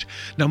spit.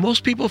 Now,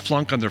 most people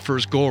flunk on their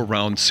first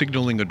go-around,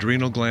 signaling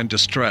adrenal gland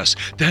distress.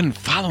 Then,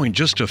 following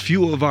just a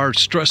few of our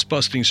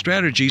stress-busting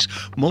strategies,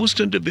 most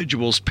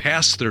individuals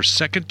pass their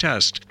second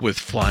test with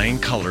flying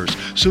colors.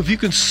 So if you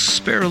can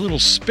spare a little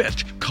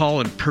spit, call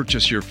and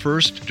purchase your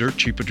first Dirt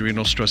Cheap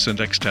Adrenal Stress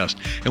Index test,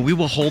 and we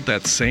will hold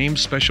that same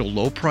special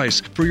low price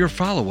for your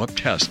follow-up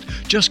test.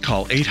 Just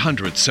call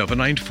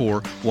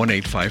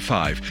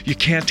 800-794-1855. You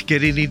can't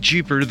get any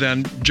cheaper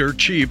than Dirt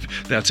Cheap.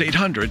 That's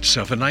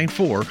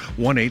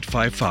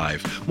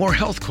 800-794-1855. More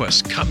Health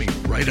Quest coming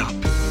right up.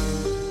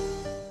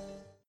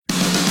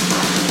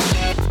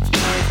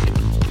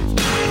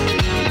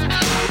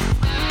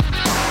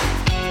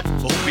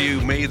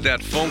 You made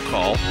that phone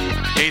call,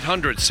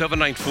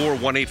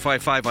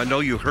 800-794-1855. I know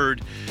you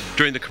heard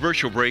during the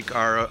commercial break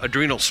our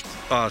adrenal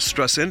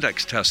stress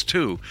index test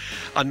too.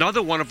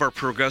 Another one of our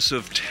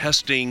progressive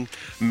testing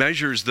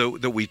measures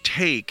that we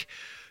take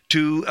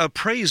to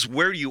appraise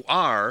where you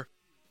are.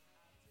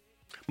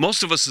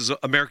 Most of us as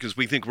Americans,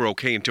 we think we're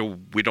okay until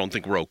we don't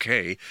think we're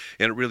okay,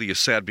 and it really is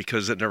sad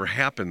because it never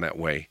happened that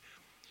way.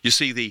 You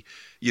see the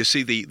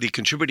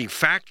contributing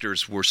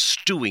factors were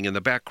stewing in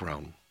the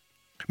background.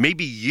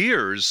 Maybe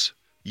years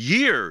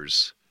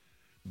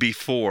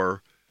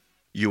before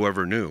you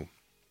ever knew.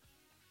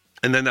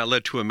 And then that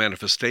led to a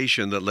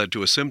manifestation, that led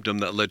to a symptom,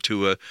 that led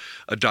to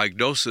a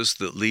diagnosis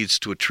that leads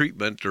to a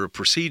treatment or a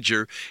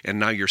procedure, and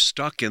now you're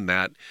stuck in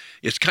that.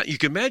 You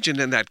can imagine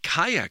in that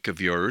kayak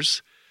of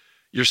yours,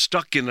 you're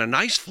stuck in an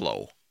ice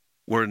flow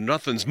where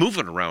nothing's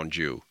moving around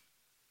you.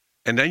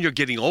 And then you're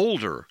getting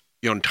older,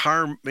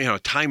 time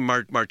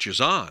marches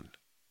on.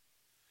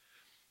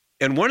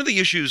 And one of the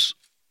issues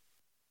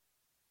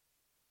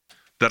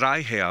that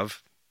I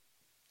have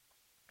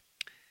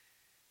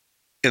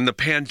in the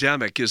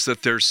pandemic is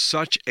that there's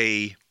such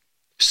a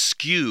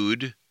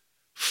skewed,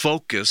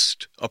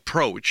 focused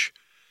approach,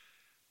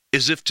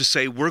 as if to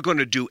say we're going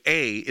to do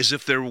A as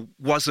if there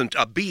wasn't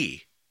a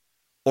B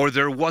or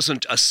there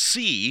wasn't a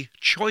C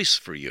choice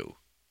for you.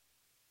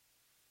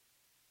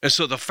 And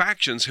so the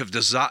factions have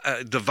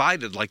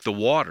divided like the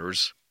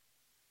waters,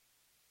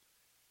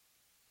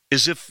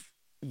 as if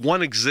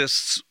one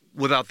exists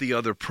without the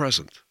other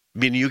present. I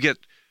mean, you get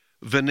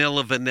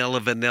vanilla,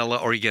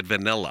 or you get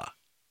vanilla,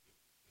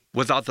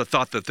 without the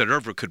thought that there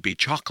ever could be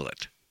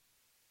chocolate.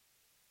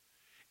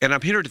 And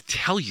I'm here to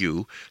tell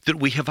you that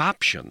we have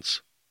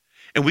options.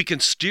 And we can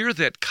steer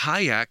that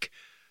kayak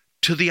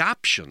to the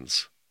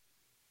options.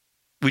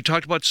 We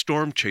talked about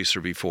Storm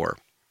Chaser before.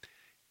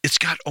 It's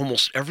got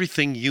almost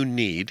everything you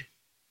need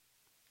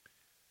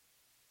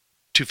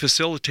to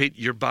facilitate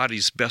your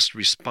body's best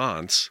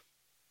response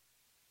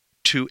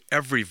to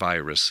every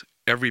virus,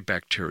 every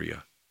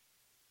bacteria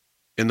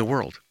in the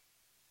world.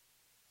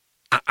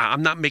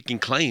 I'm not making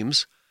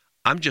claims.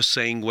 I'm just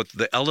saying what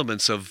the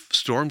elements of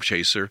Storm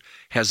Chaser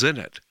has in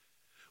it.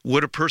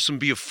 Would a person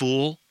be a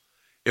fool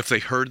if they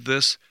heard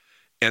this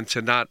and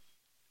to not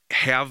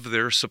have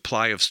their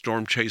supply of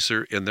Storm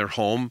Chaser in their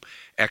home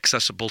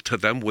accessible to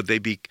them? Would they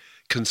be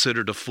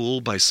considered a fool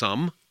by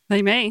some?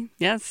 They may.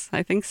 Yes,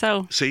 I think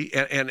so. See,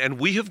 and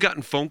we have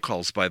gotten phone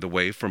calls, by the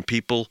way, from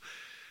people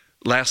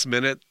last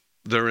minute.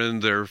 They're in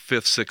their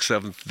 5th,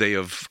 6th, 7th day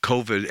of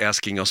COVID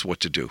asking us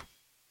what to do.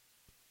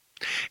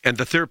 And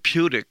the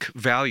therapeutic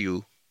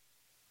value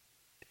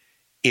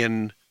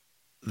in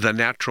the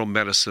natural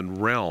medicine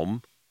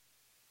realm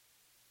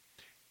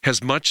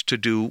has much to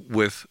do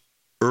with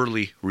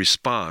early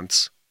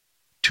response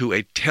to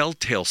a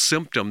telltale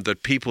symptom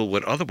that people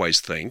would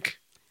otherwise think.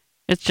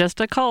 It's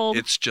just a cold.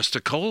 It's just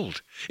a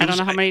cold. I don't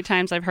know how many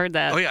times I've heard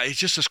that. Oh, yeah, it's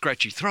just a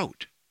scratchy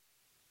throat.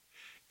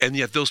 And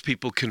yet those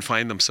people can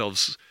find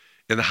themselves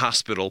in the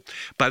hospital,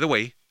 by the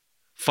way,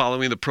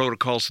 following the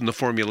protocols and the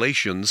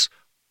formulations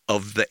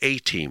of the A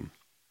team,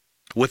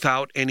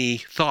 without any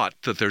thought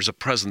that there's a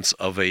presence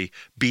of a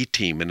B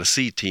team and a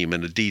C team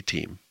and a D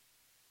team.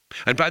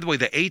 And by the way,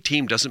 the A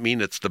team doesn't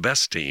mean it's the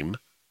best team.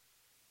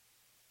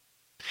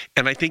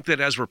 And I think that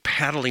as we're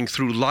paddling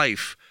through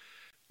life,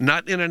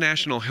 not in a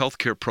national health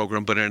care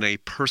program, but in a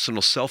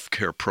personal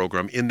self-care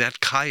program, in that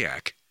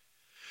kayak,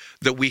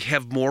 that we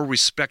have more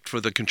respect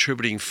for the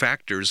contributing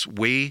factors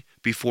way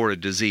before a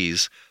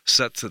disease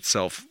sets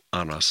itself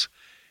on us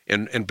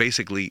and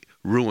basically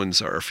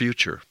ruins our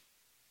future.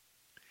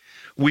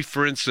 We,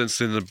 for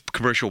instance, in the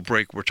commercial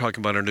break, we're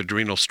talking about an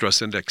adrenal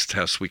stress index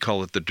test. We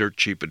call it the dirt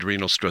cheap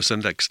adrenal stress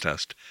index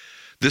test.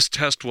 This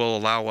test will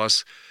allow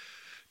us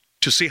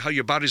to see how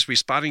your body's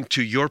responding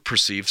to your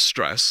perceived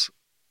stress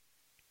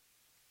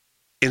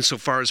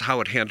insofar as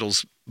how it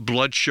handles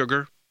blood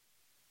sugar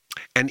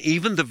and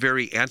even the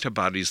very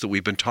antibodies that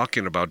we've been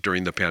talking about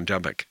during the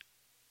pandemic.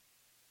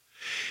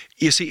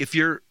 You see, if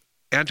your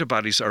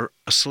antibodies are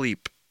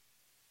asleep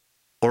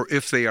or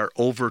if they are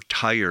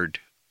overtired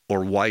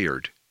or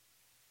wired,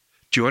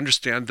 do you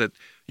understand that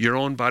your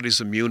own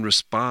body's immune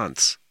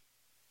response,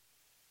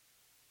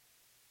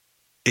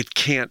 it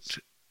can't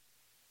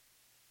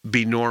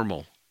be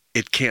normal.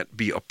 It can't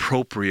be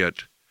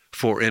appropriate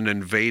for an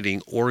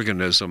invading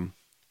organism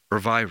or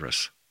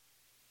virus.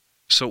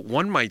 So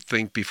one might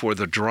think before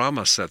the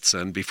drama sets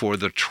in, before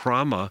the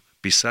trauma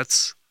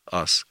besets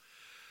us,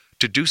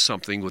 to do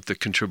something with the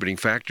contributing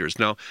factors.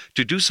 Now,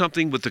 to do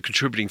something with the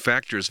contributing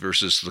factors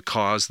versus the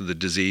cause of the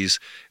disease,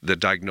 the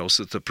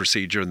diagnosis, the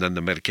procedure, and then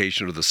the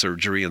medication or the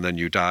surgery, and then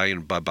you die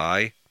and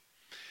bye-bye,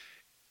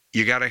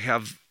 you got to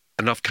have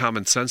enough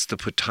common sense to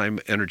put time,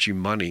 energy,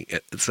 money,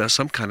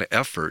 some kind of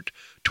effort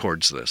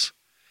towards this.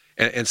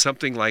 And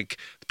something like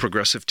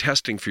progressive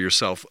testing for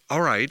yourself.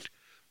 All right,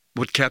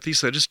 what Kathy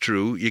said is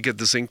true. You get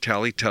the zinc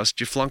tally test,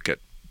 you flunk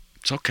it.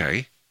 It's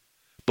okay.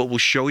 But we'll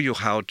show you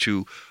how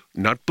to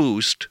not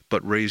boost,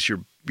 but raise your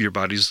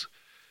body's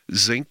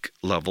zinc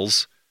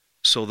levels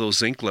so those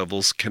zinc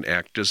levels can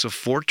act as a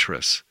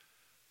fortress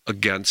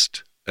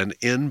against an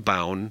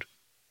inbound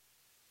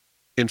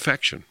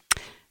infection.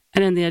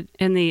 And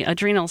in the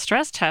adrenal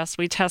stress test,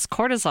 we test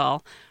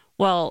cortisol.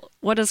 Well,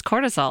 what is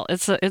cortisol?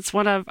 It's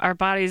one of our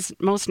body's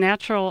most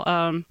natural,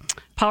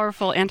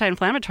 powerful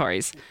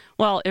anti-inflammatories.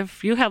 Well,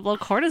 if you have low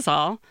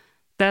cortisol,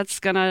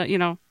 that's gonna,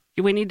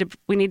 we need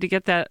to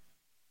get that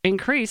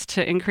increased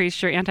to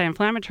increase your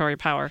anti-inflammatory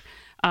power.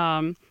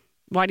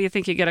 Why do you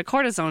think you get a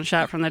cortisone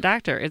shot from the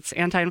doctor? It's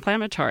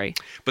anti-inflammatory.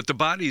 But the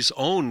body's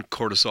own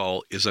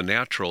cortisol is a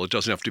natural. It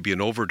doesn't have to be an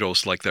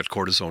overdose like that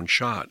cortisone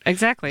shot.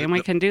 Exactly, and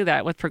we can do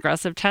that with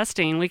progressive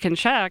testing. We can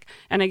check.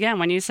 And again,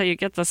 when you say you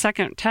get the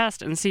second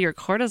test and see your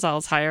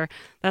cortisol's higher,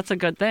 that's a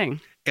good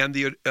thing. And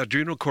the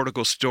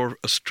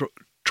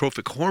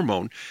adrenocorticotrophic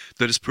hormone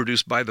that is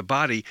produced by the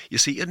body, you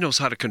see, it knows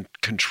how to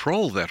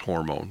control that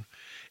hormone.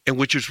 And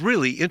which is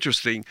really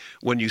interesting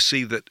when you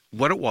see that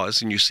what it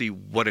was and you see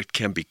what it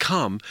can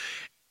become.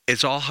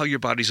 It's all how your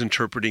body's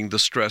interpreting the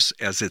stress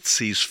as it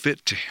sees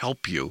fit to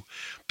help you.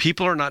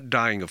 People are not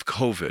dying of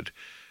COVID.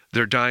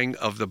 They're dying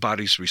of the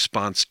body's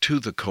response to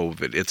the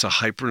COVID. It's a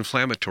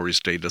hyperinflammatory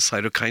state, a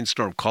cytokine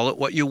storm. Call it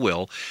what you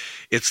will.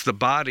 It's the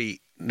body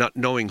not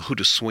knowing who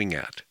to swing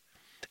at.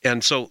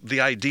 And so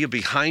the idea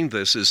behind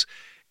this is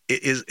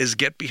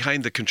get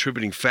behind the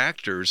contributing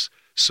factors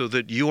so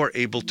that you are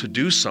able to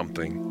do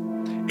something.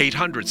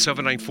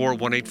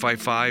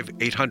 800-794-1855,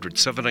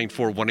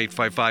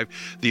 800-794-1855,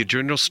 the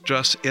Adrenal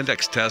Stress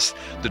Index Test,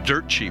 the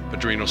dirt cheap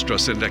Adrenal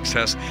Stress Index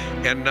Test,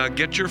 and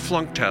get your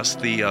flunk test,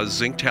 the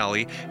zinc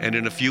tally, and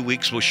in a few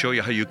weeks we'll show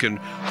you how you can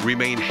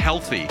remain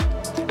healthy,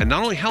 and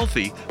not only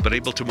healthy, but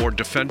able to more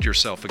defend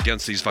yourself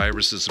against these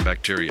viruses and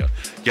bacteria.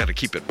 You got to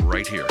keep it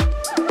right here.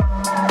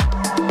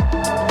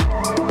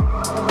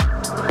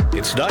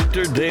 It's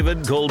Dr. David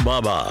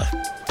Kolbaba.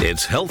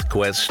 It's Health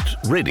Quest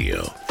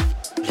Radio.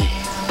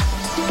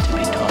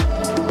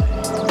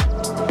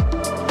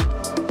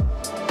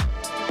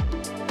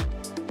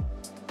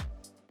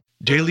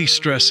 Daily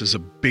stress is a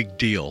big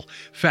deal.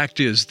 Fact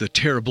is, the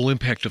terrible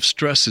impact of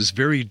stress is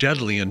very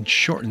deadly and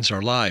shortens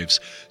our lives.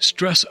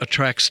 Stress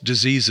attracts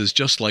diseases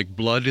just like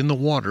blood in the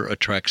water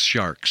attracts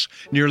sharks.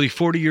 Nearly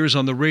 40 years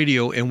on the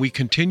radio, and we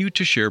continue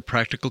to share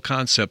practical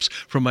concepts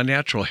from a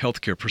natural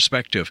healthcare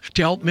perspective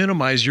to help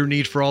minimize your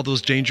need for all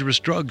those dangerous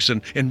drugs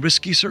and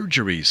risky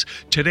surgeries.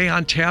 Today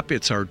on tap,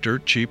 it's our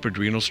dirt cheap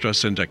Adrenal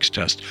Stress Index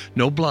Test.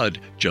 No blood,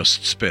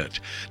 just spit.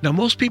 Now,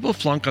 most people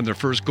flunk on their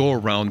first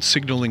go-around,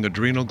 signaling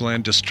adrenal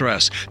gland distress.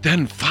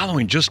 Then,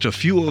 following just a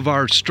few of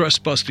our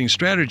stress-busting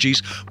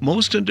strategies,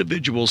 most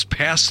individuals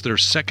pass their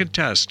second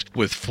test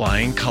with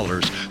flying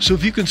colors. So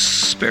if you can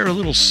spare a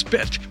little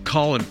spit,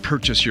 call and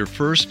purchase your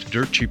first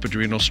dirt cheap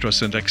Adrenal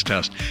Stress Index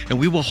Test, and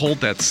we will hold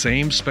that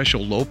same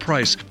special low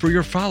price for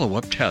your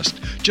follow-up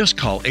test. Just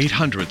call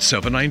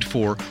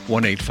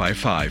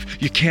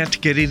 800-794-1855. You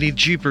can't get any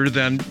cheaper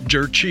than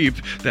dirt cheap.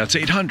 That's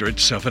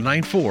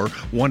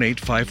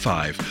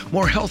 800-794-1855.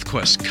 More Health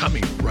Quest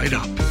coming right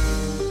up.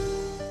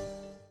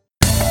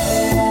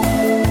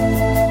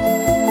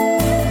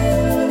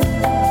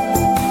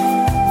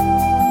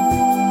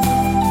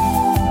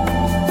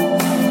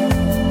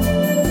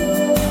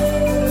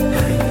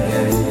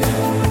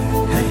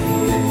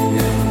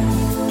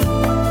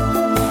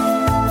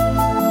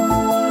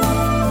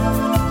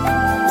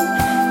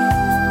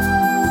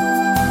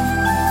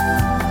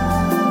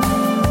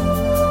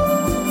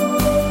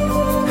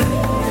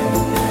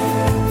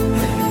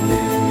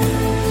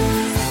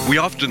 We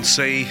often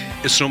say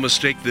it's no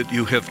mistake that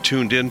you have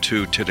tuned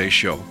into today's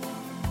show.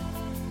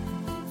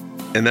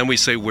 And then we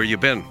say, where you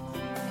been?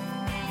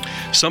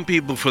 Some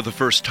people for the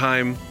first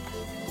time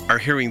are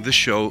hearing this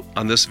show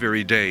on this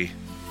very day,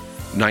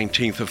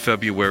 19th of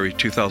February,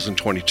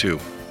 2022.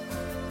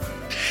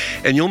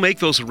 And you'll make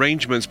those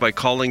arrangements by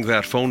calling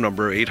that phone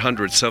number,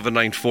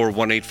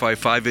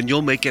 800-794-1855, and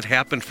you'll make it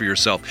happen for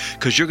yourself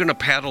because you're going to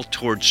paddle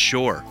towards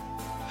shore.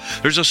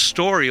 There's a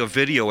story, a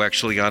video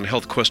actually on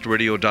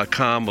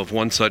healthquestradio.com of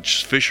one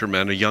such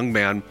fisherman, a young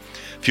man,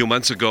 a few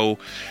months ago,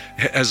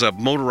 has a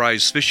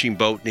motorized fishing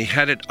boat, and he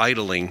had it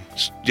idling,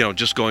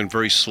 just going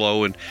very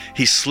slow, and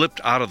he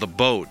slipped out of the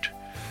boat,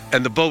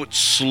 and the boat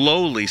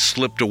slowly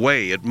slipped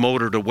away. It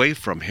motored away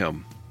from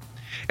him,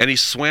 and he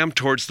swam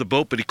towards the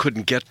boat, but he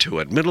couldn't get to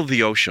it. Middle of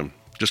the ocean,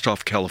 just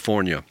off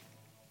California.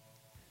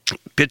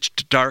 Pitch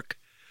dark,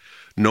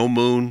 no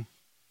moon,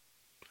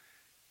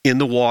 in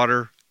the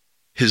water.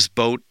 His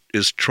boat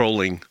is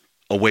trolling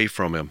away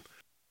from him.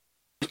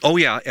 Oh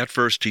yeah, at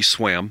first he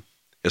swam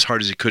as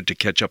hard as he could to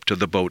catch up to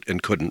the boat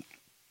and couldn't.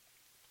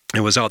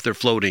 And was out there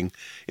floating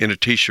in a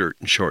t-shirt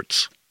and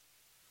shorts,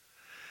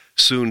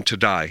 soon to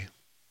die.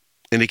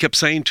 And he kept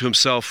saying to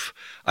himself,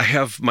 I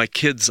have my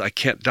kids, I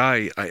can't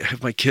die. I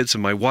have my kids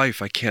and my wife,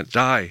 I can't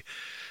die.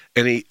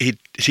 And he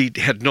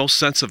had no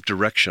sense of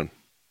direction.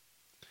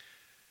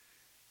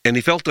 And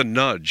he felt a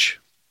nudge.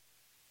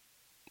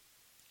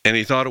 And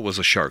he thought it was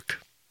a shark.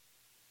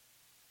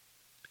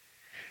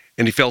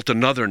 And he felt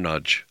another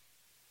nudge.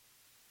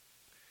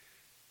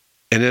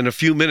 And in a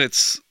few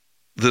minutes,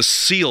 the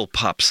seal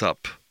pops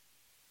up.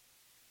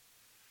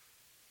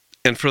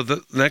 And for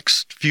the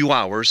next few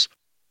hours,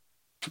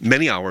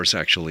 many hours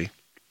actually,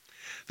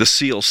 the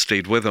seal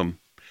stayed with him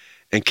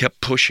and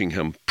kept pushing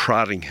him,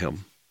 prodding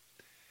him.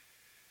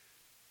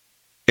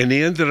 And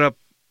he ended up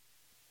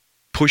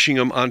pushing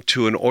him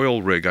onto an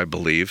oil rig, I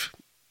believe,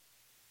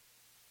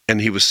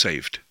 and he was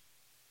saved.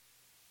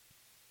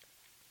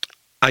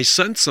 I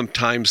sense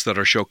sometimes that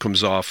our show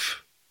comes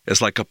off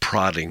as like a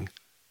prodding.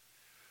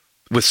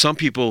 With some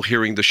people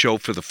hearing the show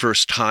for the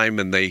first time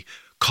and they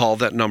call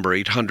that number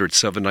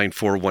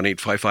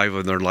 800-794-1855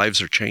 and their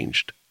lives are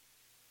changed.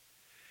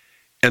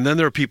 And then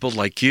there are people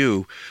like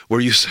you where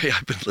you say,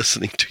 I've been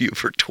listening to you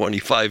for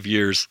 25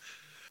 years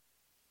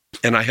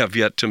and I have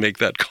yet to make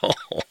that call.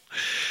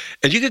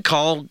 And you can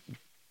call,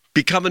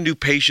 become a new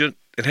patient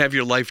and have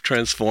your life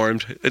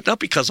transformed. Not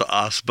because of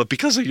us, but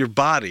because of your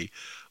body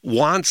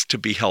wants to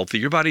be healthy.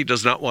 Your body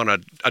does not want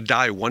to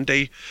die one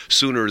day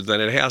sooner than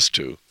it has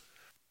to.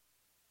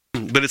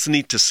 But it's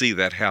neat to see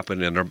that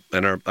happen in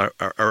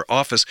our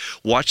office.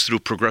 Watch through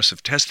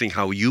progressive testing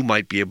how you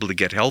might be able to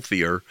get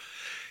healthier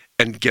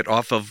and get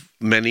off of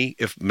many,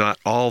 if not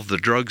all, of the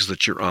drugs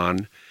that you're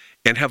on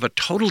and have a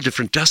total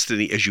different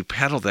destiny as you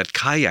paddle that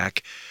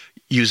kayak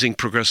using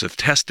progressive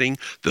testing,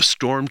 the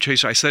storm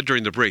chaser. I said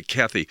during the break,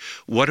 Kathy,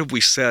 what have we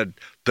said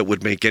that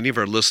would make any of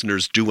our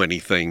listeners do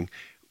anything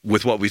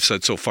with what we've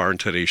said so far in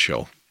today's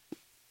show?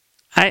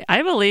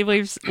 I believe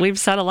we've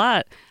said a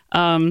lot.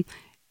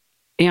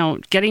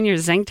 Getting your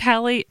zinc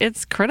tally,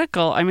 it's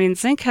critical. I mean,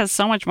 zinc has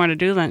so much more to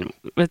do than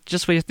with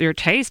your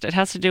taste. It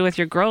has to do with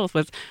your growth,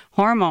 with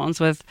hormones,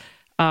 with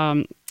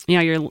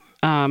your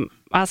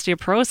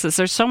osteoporosis.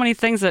 There's so many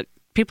things that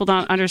people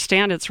don't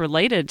understand it's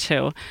related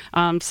to.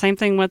 Same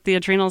thing with the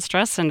adrenal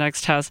stress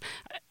index test.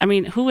 I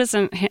mean, who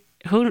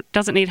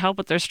doesn't need help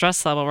with their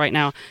stress level right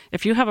now?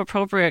 If you have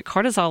appropriate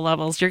cortisol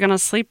levels, you're going to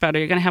sleep better.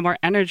 You're going to have more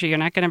energy. You're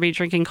not going to be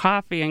drinking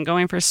coffee and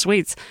going for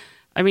sweets.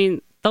 I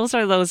mean, those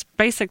are those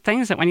basic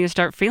things that when you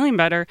start feeling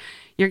better,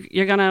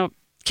 you're going to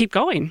keep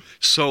going.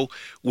 So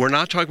we're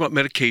not talking about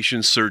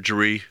medication,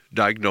 surgery,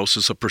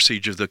 diagnosis, a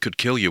procedure that could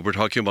kill you. We're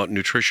talking about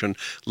nutrition,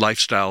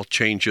 lifestyle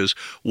changes,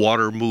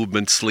 water,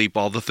 movement, sleep,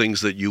 all the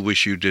things that you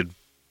wish you did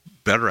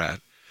better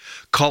at.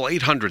 Call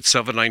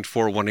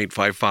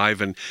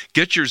 800-794-1855 and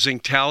get your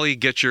zinc tally,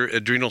 get your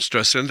adrenal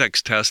stress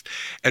index test,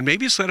 and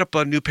maybe set up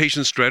a new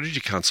patient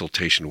strategy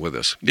consultation with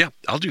us. Yeah,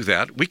 I'll do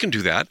that. We can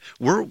do that.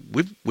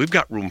 We've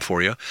got room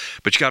for you,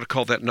 but you got to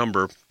call that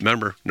number.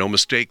 Remember, no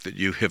mistake that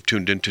you have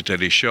tuned into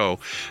today's show.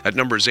 That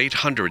number is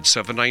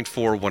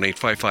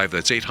 800-794-1855.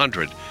 That's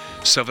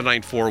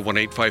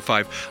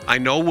 800-794-1855. I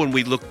know when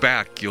we look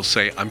back, you'll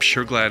say, I'm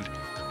sure glad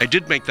I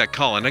did make that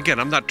call. And again,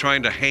 I'm not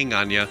trying to hang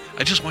on you.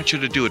 I just want you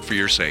to do it for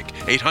your sake.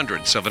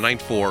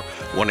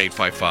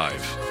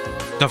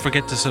 800-794-1855. Don't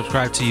forget to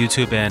subscribe to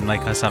YouTube and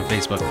like us on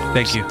Facebook.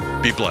 Thank you.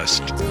 Be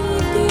blessed.